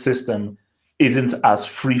Sarri's system isn't as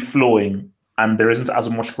free-flowing and there isn't as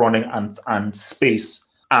much running and space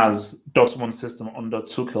as Dortmund's system under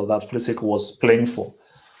Tuchel that Pulisic was playing for.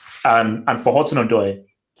 And for Hudson-Odoi,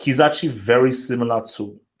 he's actually very similar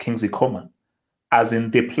to Kingsley Coman, as in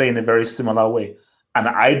they play in a very similar way. And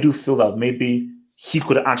I do feel that maybe he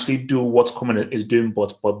could actually do what Coman is doing,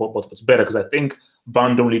 but better, because I think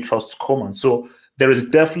Bayern don't really trust Coman. So there is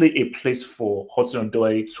definitely a place for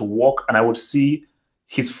Hudson-Odoi to work, and I would see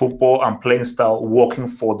his football and playing style working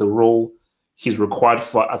for the role he's required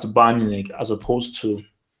for at Bayern Munich, as opposed to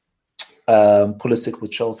Pulisic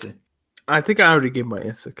with Chelsea. I think I already gave my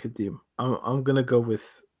answer, Kadeem. I'm gonna go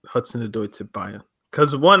with Hudson-Odoi to Bayern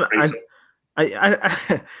because one, I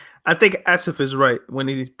think Asif is right when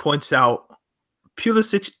he points out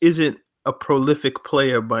Pulisic isn't a prolific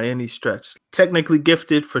player by any stretch. Technically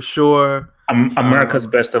gifted for sure. America's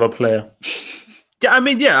best ever player. Yeah, I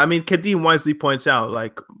mean, Kadeem wisely points out,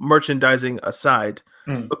 like, merchandising aside,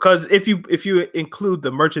 because if you include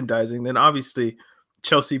the merchandising, then obviously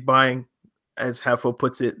Chelsea buying, as Hafo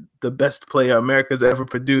puts it, the best player America's ever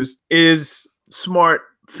produced is smart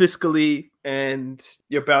fiscally, and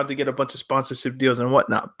you're bound to get a bunch of sponsorship deals and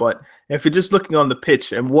whatnot. But if you're just looking on the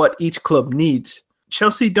pitch and what each club needs,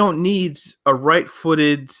 Chelsea don't need a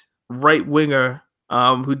right-footed right winger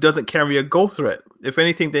who doesn't carry a goal threat. If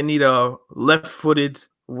anything, they need a left-footed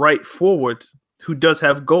right forward who does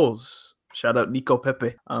have goals. Shout out Nico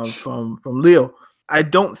Pepe from Lille. I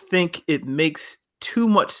don't think it makes too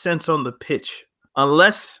much sense on the pitch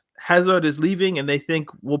unless Hazard is leaving and they think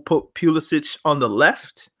we'll put Pulisic on the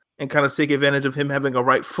left and kind of take advantage of him having a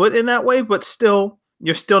right foot in that way. But still,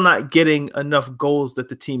 you're still not getting enough goals that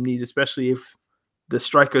the team needs, especially if the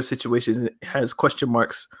striker situation has question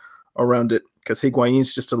marks around it, because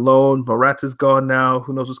Higuain's just alone. Morata's gone now.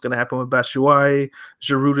 Who knows what's going to happen with Batshuayi?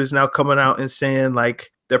 Giroud is now coming out and saying,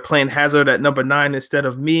 like, they're playing Hazard at number 9 instead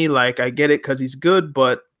of me. Like, I get it because he's good,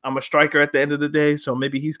 but I'm a striker at the end of the day, so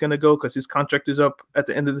maybe he's going to go because his contract is up at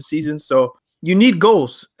the end of the season. So you need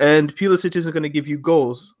goals, and Pulisic isn't going to give you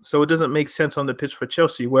goals, so it doesn't make sense on the pitch for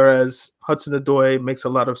Chelsea, whereas Hudson-Odoi makes a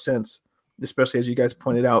lot of sense, especially as you guys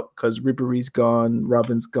pointed out, because Ribéry's gone,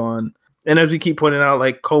 Robin's gone. And as we keep pointing out,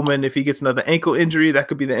 like Coman, if he gets another ankle injury, that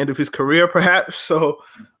could be the end of his career, perhaps. So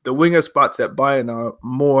the winger spots at Bayern are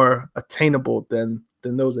more attainable than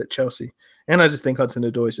those at Chelsea. And I just think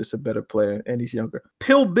Hudson-Odoi is just a better player, and he's younger.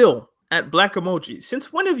 Pill Bill at Black Emoji.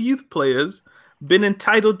 Since when have youth players been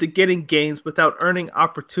entitled to getting games without earning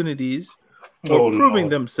opportunities or proving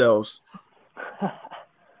themselves?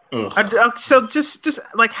 So just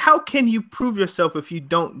like, how can you prove yourself if you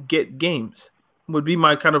don't get games? Would be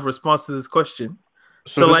my kind of response to this question.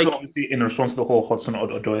 So this is obviously in response to the whole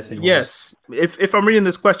Hudson-Odoi thing. Yes. If I'm reading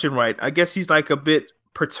this question right, I guess he's like a bit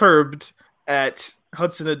perturbed at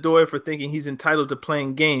Hudson-Odoi for thinking he's entitled to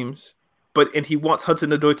playing games, and he wants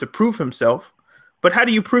Hudson-Odoi to prove himself. But how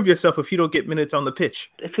do you prove yourself if you don't get minutes on the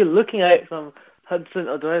pitch? If you're looking at it from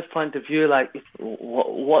Hudson-Odoi's point of view, like,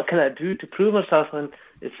 what can I do to prove myself? And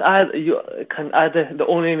it's either the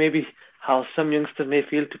only maybe how some youngsters may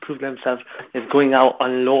feel to prove themselves is going out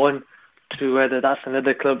on loan to whether that's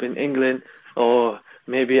another club in England or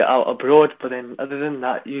maybe out abroad. But then other than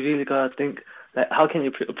that, you really got to think, like, how can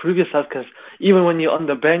you prove yourself? Because even when you're on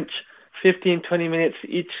the bench, 15, 20 minutes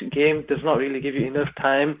each game does not really give you enough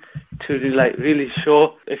time to really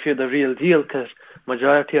show if you're the real deal, because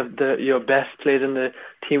majority of your best players in the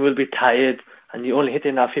team will be tired and you only hit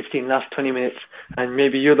in that 15 last 20 minutes, and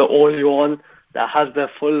maybe you're the only one that has the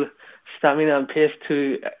full stamina and pace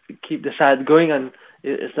to keep the side going, and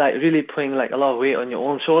it's like really putting like a lot of weight on your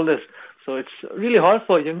own shoulders. So it's really hard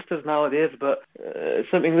for youngsters nowadays, but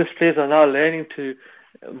some English players are now learning to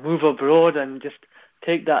move abroad and just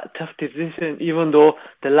take that tough decision, even though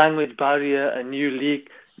the language barrier, a new league,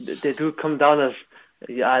 they do come down as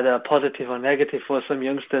either positive or negative for some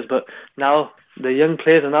youngsters. But now the young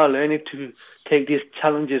players are now learning to take these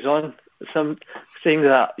challenges on. Some things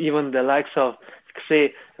that even the likes of,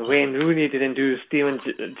 say, Wayne Rooney didn't do, Steven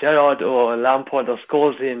Gerrard or Lampard or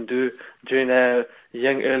Scholes didn't do during their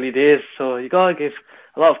young early days. So you gotta give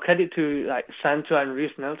a lot of credit to like Sancho and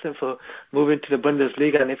Reece Nelson for moving to the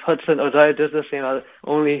Bundesliga. And if Hudson-Odoi does the same,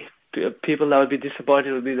 only people that would be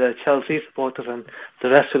disappointed would be the Chelsea supporters, and the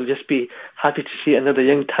rest will just be happy to see another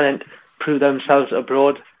young talent prove themselves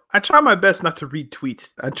abroad. I try my best not to read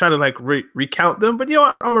tweets. I try to recount them, but you know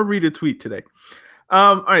what? I'm gonna read a tweet today.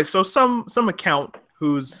 All right, so some account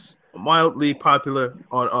who's mildly popular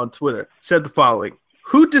on Twitter said the following: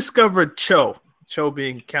 who discovered Cho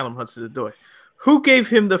being Callum Hudson-Odoi? Who gave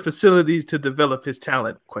him the facilities to develop his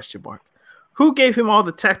talent? ? Who gave him all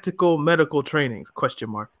the tactical medical trainings? ?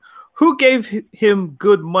 Who gave him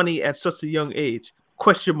good money at such a young age? ?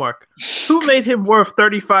 Who made him worth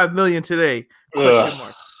 $35 million today? ?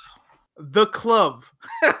 The club.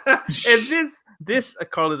 And this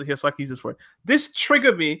Carl isn't here, so I can use this word. This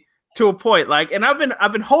triggered me to a point. Like, and I've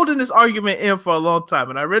been holding this argument in for a long time.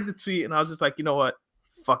 And I read the tweet and I was just like, you know what?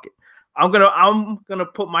 Fuck it. I'm gonna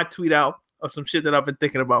put my tweet out of some shit that I've been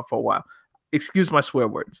thinking about for a while. Excuse my swear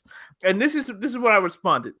words. And this is what I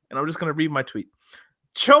responded. And I'm just gonna read my tweet.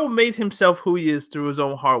 Cho made himself who he is through his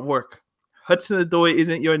own hard work. Hudson-Odoi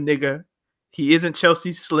isn't your nigger. He isn't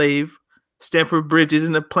Chelsea's slave. Stamford Bridge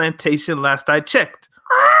isn't a plantation, last I checked.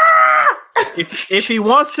 If he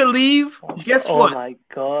wants to leave, guess what? Oh my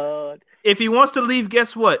God. If he wants to leave,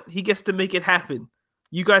 guess what? He gets to make it happen.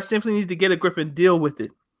 You guys simply need to get a grip and deal with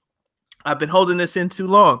it. I've been holding this in too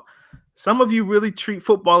long. Some of you really treat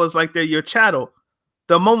footballers like they're your chattel.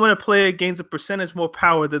 The moment a player gains a percentage more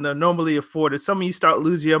power than they're normally afforded, some of you start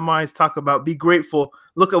losing your minds, talk about be grateful.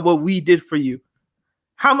 Look at what we did for you.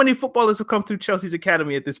 How many footballers have come through Chelsea's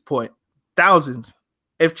academy at this point? Thousands.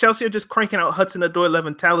 If Chelsea are just cranking out Hudson-Odoi,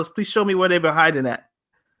 Levin Tallis, please show me where they've been hiding at.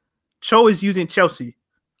 Cho is using Chelsea.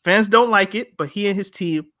 Fans don't like it, but he and his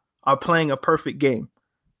team are playing a perfect game.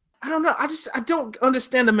 I don't know. I don't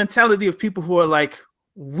understand the mentality of people who are like,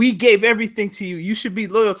 we gave everything to you. You should be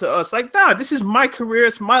loyal to us. Like, nah, this is my career.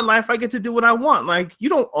 It's my life. I get to do what I want. Like, you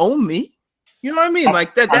don't own me. You know what I mean?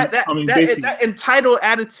 Like that entitled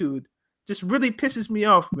attitude just really pisses me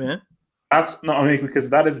off, man. That's not because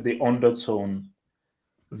that is the undertone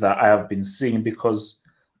that I have been seeing, because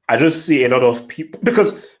I just see a lot of people,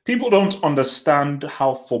 because people don't understand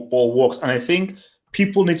how football works. And I think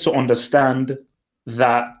people need to understand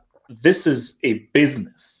that this is a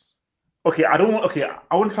business. I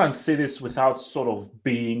wouldn't try and say this without sort of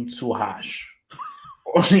being too harsh.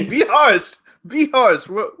 Be harsh. Okay,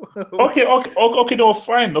 no,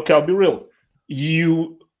 fine. Okay, I'll be real.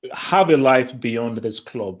 You have a life beyond this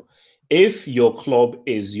club. If your club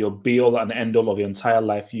is your be-all and end-all of your entire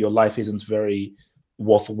life, your life isn't very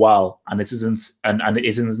worthwhile, and it isn't, and it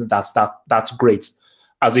isn't that's great.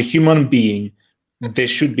 As a human being, there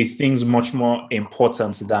should be things much more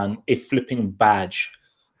important than a flipping badge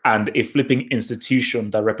and a flipping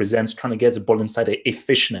institution that represents trying to get the ball inside a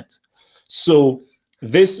fishnet. So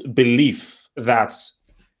this belief that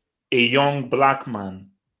a young black man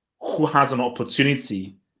who has an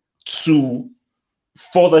opportunity to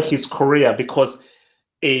further his career because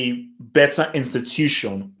a better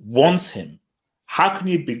institution wants him, how can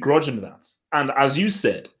you begrudge him that? And as you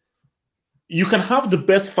said, you can have the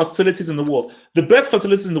best facilities in the world. The best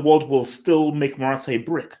facilities in the world will still make Morata a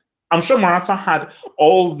brick. I'm sure Morata had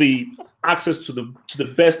all the access to the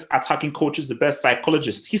best attacking coaches, the best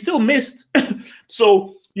psychologists. He still missed.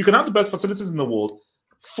 So you can have the best facilities in the world.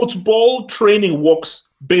 Football training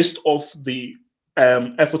works based off the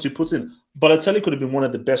effort you put in. Balotelli could have been one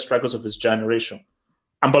of the best strikers of his generation.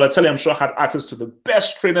 And Balotelli, I'm sure, had access to the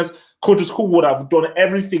best trainers, coaches who would have done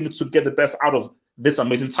everything to get the best out of this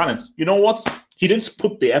amazing talent. You know what? He didn't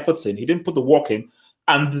put the efforts in. He didn't put the work in.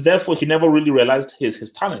 And therefore, he never really realized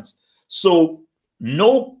his talents. So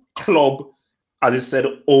no club, as I said,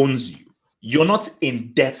 owns you. You're not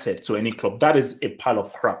indebted to any club. That is a pile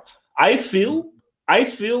of crap. I feel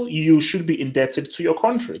you should be indebted to your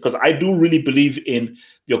country, because I do really believe in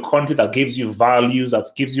your country that gives you values, that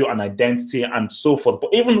gives you an identity and so forth.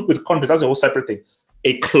 But even with countries, that's a whole separate thing.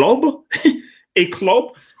 A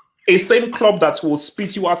same club that will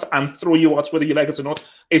spit you out and throw you out whether you like it or not,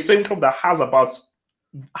 a same club that has about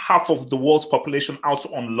half of the world's population out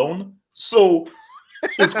on loan. So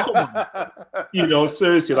It's common.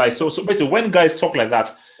 Seriously, like so basically when guys talk like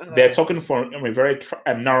that, they're talking from a very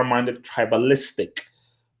narrow-minded, tribalistic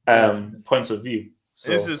point of view.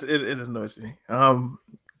 So it's just it annoys me.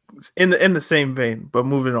 In the same vein, but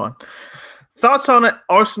moving on. Thoughts on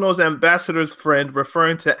Arsenal's ambassador's friend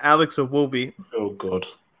referring to Alex Iwobi oh god.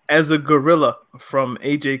 as a gorilla from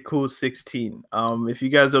AJ Cool 16. If you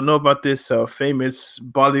guys don't know about this, famous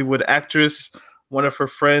Bollywood actress, one of her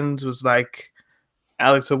friends was like,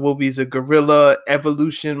 Alex Iwobi's a gorilla.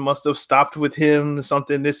 Evolution must have stopped with him.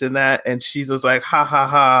 Something, this and that. And she was like, ha ha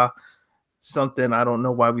ha. Something. I don't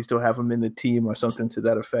know why we still have him in the team or something to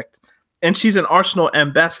that effect. And she's an Arsenal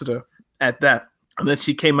ambassador at that. And then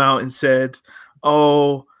she came out and said,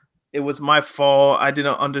 "Oh, it was my fault. I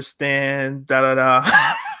didn't understand." Da da da.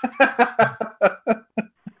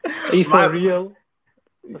 Are you for real?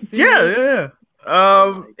 Yeah.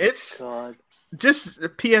 It's God. just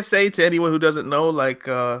a PSA to anyone who doesn't know. Like,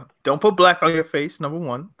 don't put black on your face. Number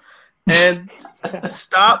one, and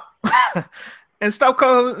stop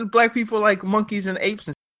calling black people like monkeys and apes.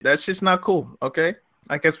 And that's just not cool. Okay.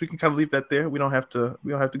 I guess we can kind of leave that there. We don't have to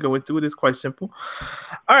go into it. It's quite simple.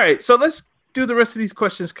 All right, so let's do the rest of these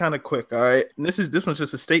questions kind of quick. All right, and this one's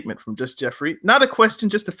just a statement from Just Jeffrey, not a question,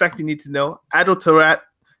 just a fact you need to know. Adil Tarat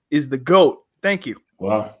is the GOAT. Thank you.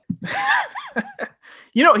 Wow.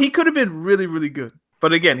 He could have been really, really good,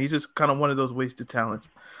 but again, he's just kind of one of those wasted talents.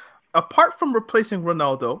 Apart from replacing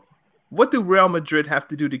Ronaldo, what do Real Madrid have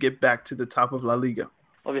to do to get back to the top of La Liga?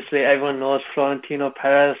 Obviously, everyone knows Florentino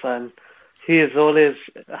Perez, and he has always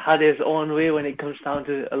had his own way when it comes down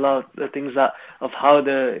to a lot of the things of how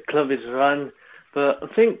the club is run. But I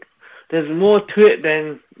think there's more to it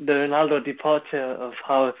than the Ronaldo departure of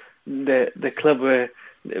how the club were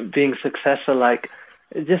being successful. Like,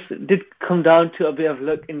 it just did come down to a bit of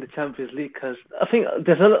luck in the Champions League, because I think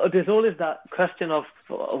there's always that question of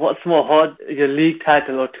what's more hard, your league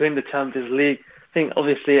title or to win the Champions League. I think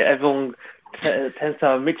obviously everyone tends to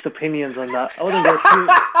have mixed opinions on that. I wouldn't go too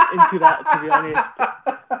into that, to be honest.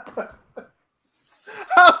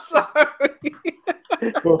 I'm sorry.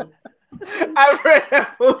 I read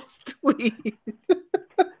Apple's tweet.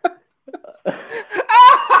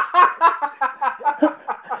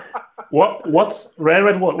 What's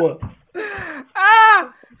red? What?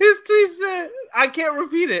 His tweet said, I can't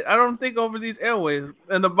repeat it. I don't think over these airways.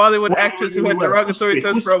 And the Bollywood actress who had derogatory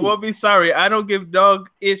terms for won't be sorry. I don't give dog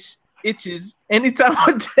itches anytime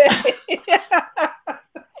of day.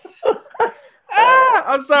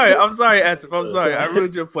 I'm sorry, Asif. I'm sorry. I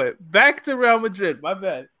ruined your play. Back to Real Madrid. My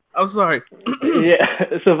bad. I'm sorry. Yeah,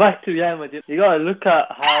 so back to Real Madrid. You got to look at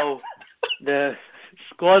how the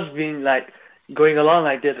squad's been like going along.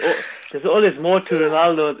 Like there's always more to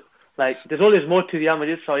Ronaldo. Like there's always more to Real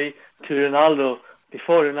Madrid. To Ronaldo.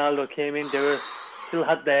 Before Ronaldo came in, they still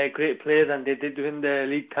had their great players, and they did win the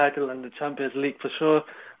league title and the Champions League for sure.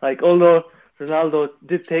 Like, although Ronaldo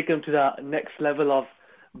did take him to that next level of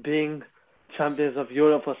being champions of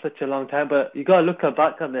Europe for such a long time, but you got to look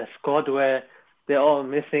back at their squad where they're all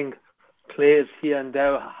missing players here and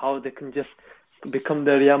there, how they can just become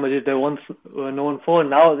the Real Madrid they once were known for.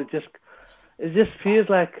 Now it just feels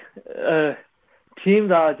like a team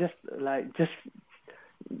that are just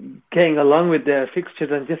getting along with their fixtures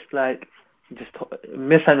and just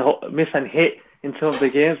miss and hit in some of the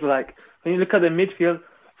games. Like, when you look at the midfield,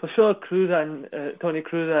 for sure, Toni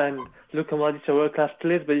Kroos and Luka Modric are world-class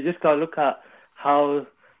players, but you just got to look at how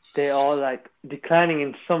they are like declining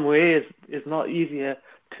in some ways. It's not easier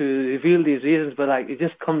to reveal these reasons, but like it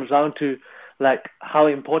just comes down to like how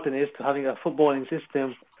important it is to having a footballing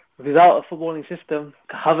system. Without a footballing system,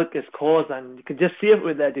 havoc is caused, and you can just see it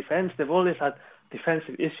with their defense. They've always had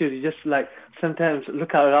defensive issues. You just like sometimes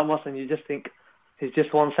look at Ramos and you just think he's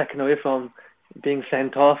just 1 second away from being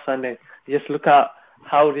sent off, and then you just look at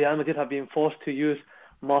how Real Madrid have been forced to use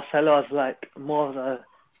Marcelo as like more of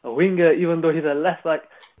a winger, even though he's a left. Like,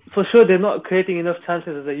 for sure, they're not creating enough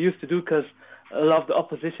chances as they used to do, because a lot of the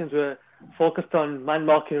oppositions were focused on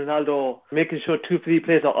man-marking Ronaldo, making sure 2-3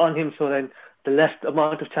 players are on him, so then the less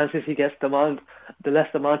amount of chances he gets, the less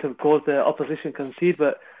amount of goals the opposition concede.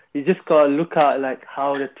 But you just got to look at like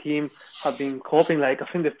how the team have been coping. Like, I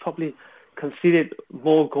think they've probably conceded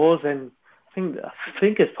more goals than I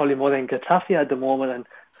think it's probably more than Getafe at the moment, and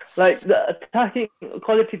like the attacking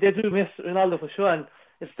quality, they do miss Ronaldo for sure, and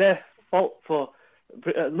it's their fault for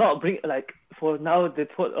for now they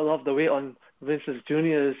put a lot of the weight on Vinicius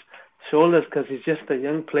Junior's shoulders, because he's just a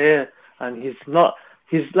young player and he's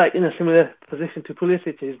like in a similar position to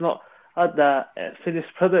Pulisic. He's not at the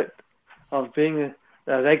finished product of being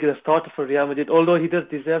a regular starter for Real Madrid, although he does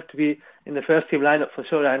deserve to be in the first team lineup for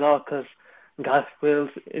sure right now, because Gareth Bale's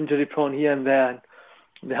injury prone here and there, and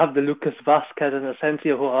they have the Lucas Vasquez and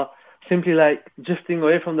Asensio who are simply like drifting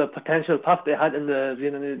away from the potential path they had in the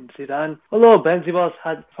Zinedine Zidane. Although Benzema's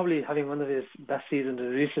had probably having one of his best seasons in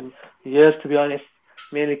recent years, to be honest,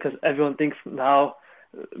 mainly because everyone thinks now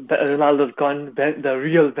Ronaldo's gone, the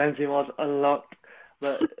real Benzema's unlocked.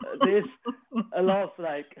 But there's a lot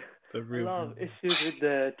of issues with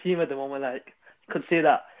the team at the moment. Like, you could say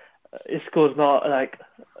that Isco's not like,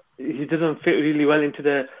 he doesn't fit really well into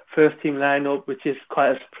the first team lineup, which is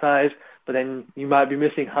quite a surprise. But then you might be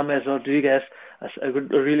missing James Rodriguez, a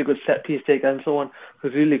really good set piece taker, and so on,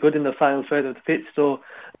 who's really good in the final third of the pitch. So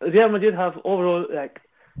Real Madrid have overall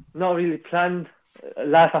not really planned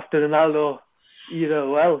life after Ronaldo either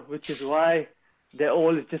well, which is why they're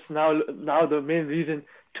all just now the main reason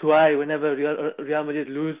to why whenever Real Madrid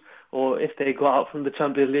lose, or if they go out from the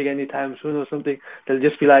Champions League anytime soon or something, they'll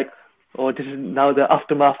just be like, oh, this is now the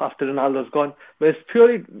aftermath after Ronaldo's gone. But it's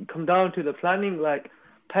purely come down to the planning. Like,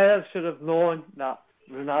 Perez should have known that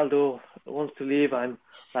Ronaldo wants to leave, and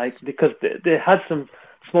because they had some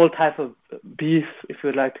small type of beef, if you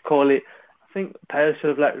would like to call it. I think Perez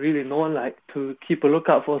should have really known to keep a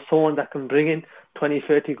lookout for someone that can bring in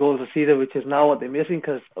 20-30 goals a season, which is now what they're missing.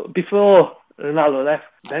 Because before Ronaldo left,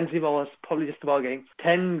 Benzema was probably just about getting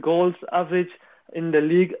 10 goals average in the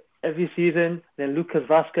league every season. Then Lucas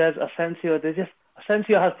Vasquez, Asensio,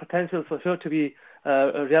 Asensio has potential for sure to be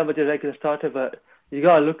a Real Madrid regular starter, but you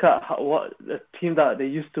gotta look at what the team that they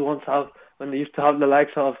used to once have, when they used to have the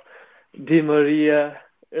likes of Di Maria,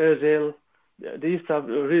 Özil. They used to have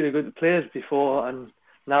really good players before, and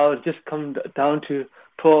now it's just come down to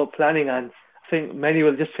poor planning. And I think many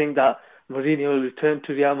will just think that Mourinho will return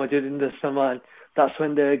to Real Madrid in the summer, and that's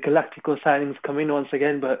when the Galactico signings come in once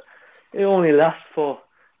again. But it only lasts for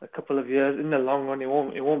a couple of years. In the long run, it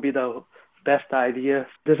won't be the best idea.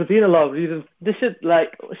 There's been a lot of reasons. They should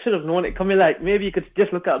have known it coming. Maybe you could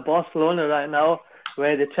just look at Barcelona right now,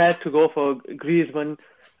 where they tried to go for Griezmann,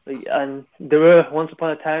 and they were once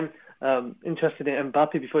upon a time interested in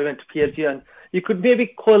Mbappe before he went to PSG, and you could maybe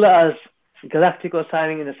call it as Galactico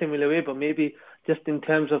signing in a similar way, but maybe just in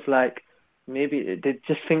terms of maybe they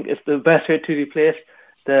just think it's the best way to replace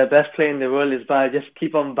the best player in the world is by just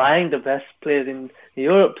keep on buying the best players in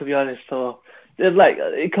Europe, to be honest. So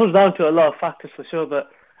it comes down to a lot of factors for sure, but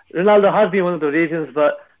Ronaldo has been one of the reasons,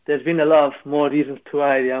 but there's been a lot of more reasons to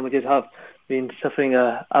why Real Madrid have been suffering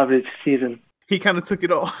an average season. He kind of took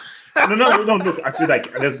it all. No. Look, I feel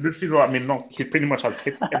there's literally he pretty much has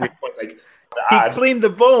hit every point. He cleaned the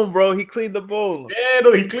bone, bro. He cleaned the bone. Yeah,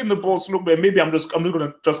 no, he cleaned the ball. So look, man, maybe I'm just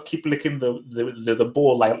gonna keep licking the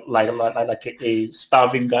ball like a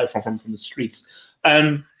starving guy from the streets.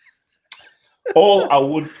 And all I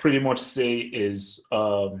would pretty much say is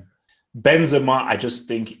Benzema. I just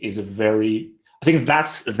think is I think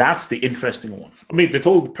that's the interesting one. I mean, they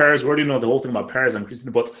told Perez, we already know the whole thing about Perez and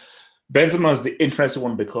Cristiano, but Benzema is the interesting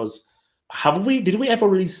one because did we ever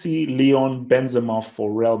really see Leon Benzema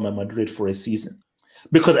for Real Madrid for a season?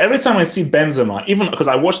 Because every time I see Benzema, even because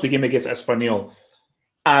I watched the game against Espanyol,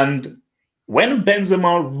 and when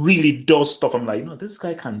Benzema really does stuff, I'm like, this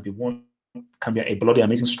guy can be a bloody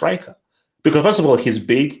amazing striker. Because first of all, he's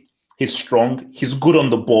big, he's strong, he's good on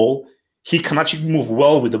the ball, he can actually move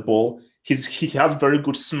well with the ball, he has very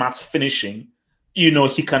good smart finishing.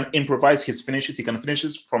 He can improvise his finishes. He can finish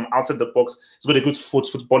from outside the box. He's got a good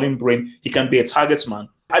footballing brain. He can be a target man.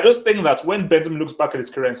 I just think that when Benzema looks back at his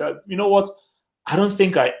career and says, you know what? I don't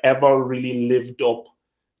think I ever really lived up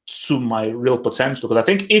to my real potential. Because I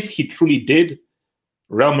think if he truly did,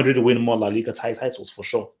 Real Madrid would win more La Liga titles for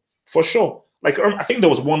sure. For sure. I think there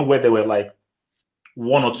was one where they were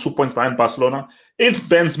 1 or 2 points behind Barcelona. If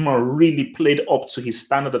Benzema really played up to his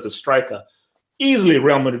standard as a striker, easily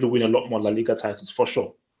Real Madrid will win a lot more La Liga titles, for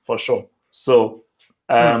sure. So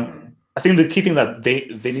I think the key thing that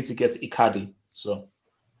they need to get Icardi. So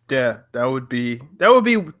yeah, that would be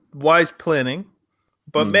wise planning.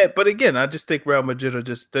 But again, I just think Real Madrid are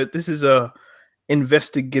this is a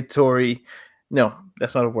investigatory. No,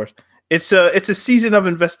 that's not a word. It's a season of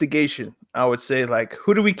investigation. I would say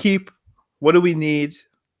who do we keep? What do we need?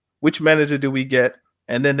 Which manager do we get?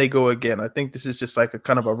 And then they go again. I think this is just a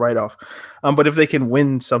kind of a write-off. But if they can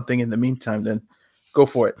win something in the meantime, then go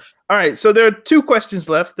for it. All right, so there are 2 questions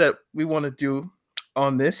left that we want to do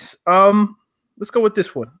on this. Let's go with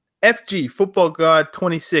this one. FG, Football God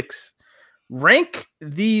 26. Rank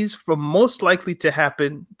these from most likely to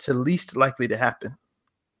happen to least likely to happen.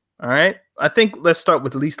 All right? I think let's start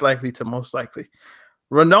with least likely to most likely.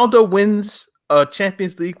 Ronaldo wins a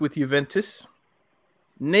Champions League with Juventus.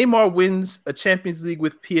 Neymar wins a Champions League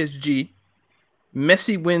with PSG.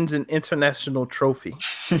 Messi wins an international trophy.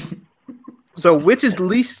 So which is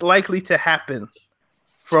least likely to happen?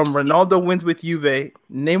 From Ronaldo wins with Juve,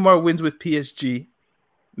 Neymar wins with PSG,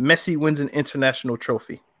 Messi wins an international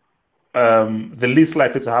trophy. The least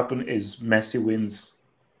likely to happen is Messi wins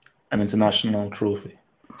an international trophy.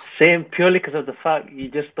 Same, purely because of the fact you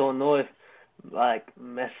just don't know if like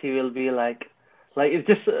Messi will be like it's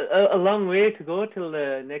just a long way to go till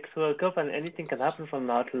the next World Cup, and anything can happen from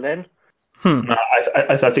now till then. No,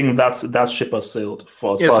 I think that ship has sailed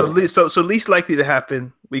for as Yeah, far as... so least likely to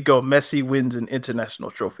happen, we go Messi wins an international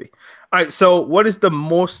trophy. All right, so what is the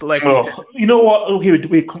most likely? You know what?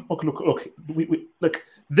 Okay, look.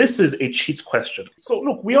 This is a cheat question. So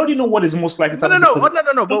look, we already know what is most likely to happen.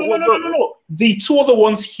 No. The two other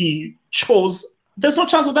ones he chose, there's no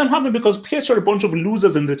chance of them happening because PSG are a bunch of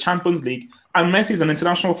losers in the Champions League, and Messi is an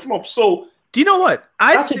international flop. So. Do you know what?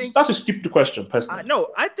 That's a stupid question, personally.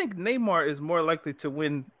 I think Neymar is more likely to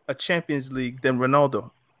win a Champions League than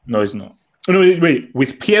Ronaldo. No, he's not. No, wait.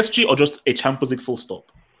 With PSG or just a Champions League full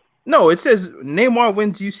stop? No, it says Neymar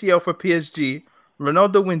wins UCL for PSG.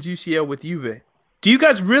 Ronaldo wins UCL with Juve. Do you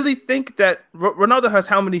guys really think that Ronaldo has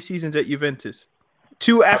how many seasons at Juventus?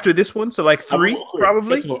 2 after this one, so like 3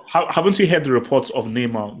 probably. First of all, haven't you heard the reports of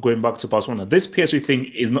Neymar going back to Barcelona? This PSG thing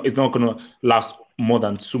is not going to last more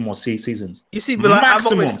than 2 more seasons. You see, but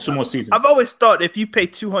maximum 2 more seasons. I've always thought if you pay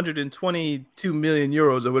 222 million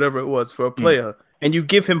euros or whatever it was for a player, and you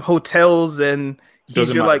give him hotels and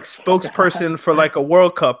he's your like spokesperson for like a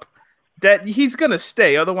World Cup, that he's gonna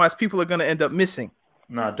stay. Otherwise, people are gonna end up missing.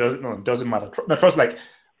 No, it doesn't matter. Trust, like.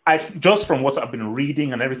 I just from what I've been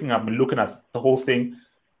reading and everything I've been looking at the whole thing,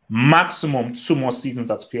 maximum 2 more seasons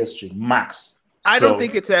at PSG, max. I don't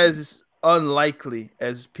think it's as unlikely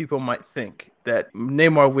as people might think that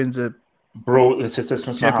Neymar wins a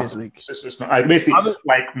Champions League. It's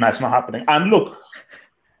not happening. And look,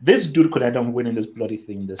 this dude could end up winning this bloody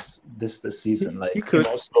thing this season. Like he could,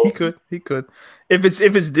 he could. If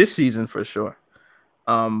it's this season for sure.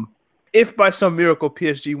 If by some miracle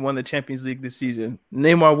PSG won the Champions League this season,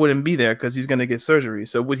 Neymar wouldn't be there because he's going to get surgery.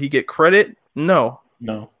 So would he get credit? No.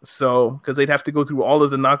 So because they'd have to go through all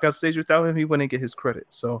of the knockout stage without him, he wouldn't get his credit.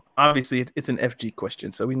 So obviously it's an FG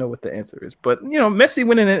question, so we know what the answer is. But Messi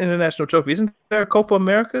winning an international trophy, isn't there a Copa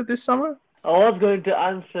America this summer? I was going to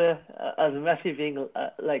answer as Messi being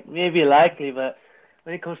maybe likely, but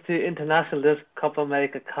when it comes to international, does Copa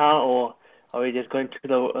America count, or are we just going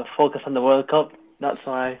to focus on the World Cup? That's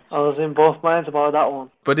why I was in both minds about that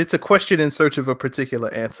one. But it's a question in search of a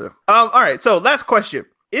particular answer. All right, so last question.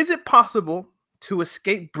 Is it possible to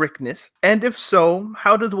escape brickness? And if so,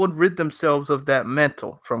 how does one rid themselves of that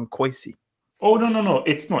mantle? From Kwesi. Oh, no.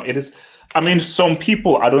 It's not. It is. I mean, some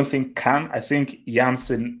people I don't think can. I think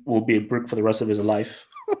Janssen will be a brick for the rest of his life.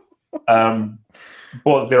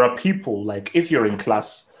 But there are people, like if you're in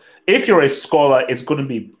class... If you're a scholar, it's going to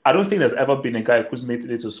be... I don't think there's ever been a guy who's made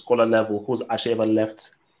it to scholar level who's actually ever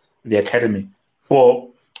left the academy. But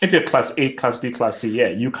if you're class A, class B, class C, yeah,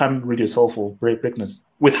 you can rid yourself of brickness.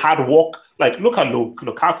 With hard work, like look at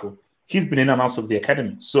Lukaku. He's been in and out of the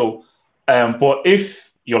academy. So, but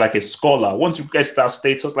if you're like a scholar, once you get that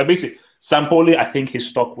status, like basically, Sampoli, I think he's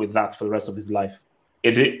stuck with that for the rest of his life.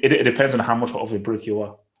 It depends on how much of a brick you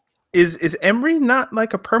are. Is Emery not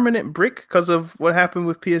like a permanent brick because of what happened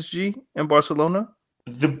with PSG and Barcelona?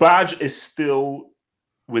 The badge is still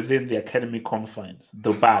within the academy confines,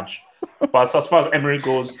 the badge. But as far as Emery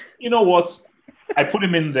goes, you know what? I put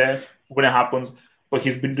him in there when it happens, but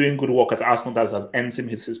he's been doing good work at Arsenal that has earned him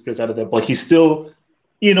his place out of there. But he's still,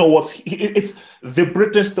 you know what? It's the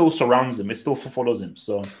brickness still surrounds him. It still follows him.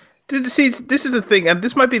 So, see, this is the thing, and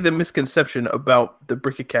this might be the misconception about the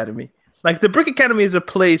Brick Academy. Like the Brick Academy is a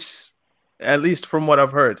place, at least from what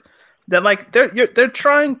I've heard, that like they're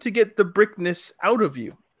trying to get the brickness out of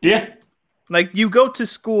you. Yeah. Like you go to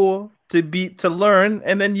school to learn,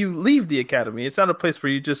 and then you leave the academy. It's not a place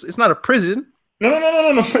where it's not a prison.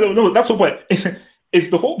 No. That's the point. It's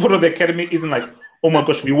the whole point of the academy isn't like, oh my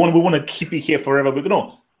gosh, we want to keep you here forever. But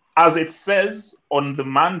no, as it says on the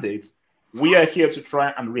mandate, we are here to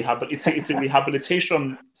try and rehabilitate. It's a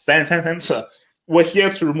rehabilitation center. We're here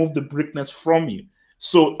to remove the brickness from you.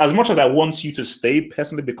 So as much as I want you to stay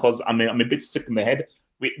personally, because I'm a bit sick in the head,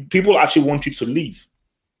 people actually want you to leave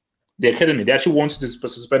the academy. They actually want you to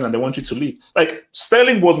suspend and they want you to leave. Like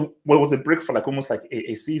Sterling was a brick for like almost like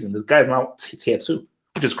a season. This guy is now tier 2,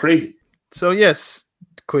 which is crazy. So yes,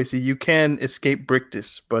 Kwesi, you can escape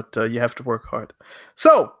brickness, but you have to work hard.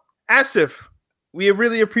 So Asif, we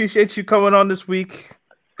really appreciate you coming on this week.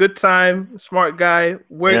 Good time, smart guy.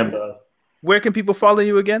 Where can people follow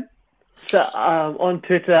you again? So on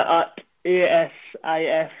Twitter at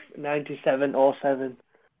ASIF9707.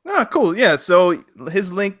 Ah, cool. Yeah. So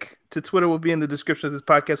his link to Twitter will be in the description of this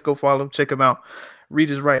podcast. Go follow him, check him out, read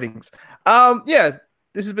his writings. Yeah.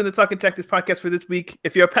 This has been the Talking Tactics podcast for this week.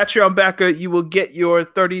 If you're a Patreon backer, you will get your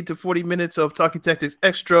 30 to 40 minutes of Talking Tactics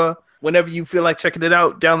extra whenever you feel like checking it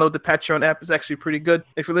out. Download the Patreon app. It's actually pretty good.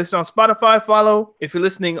 If you're listening on Spotify, follow. If you're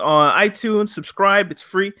listening on iTunes, subscribe. It's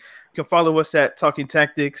free. You can follow us at Talking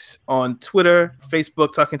Tactics on Twitter,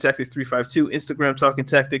 Facebook, Talking Tactics 352, Instagram, Talking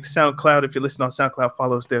Tactics, SoundCloud. If you're listening on SoundCloud,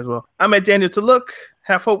 follow us there as well. I'm at Daniel Talook.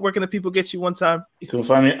 Half Hope, where can the people get you one time? You can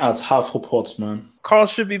find me at Half Hope Hots, man. Carl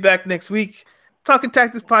should be back next week. Talking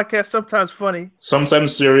Tactics podcast, sometimes funny,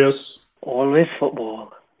 sometimes serious, always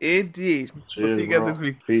football. Indeed. Cheers, we'll see you guys next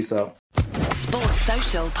week. Peace out. Sports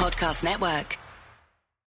Social Podcast Network.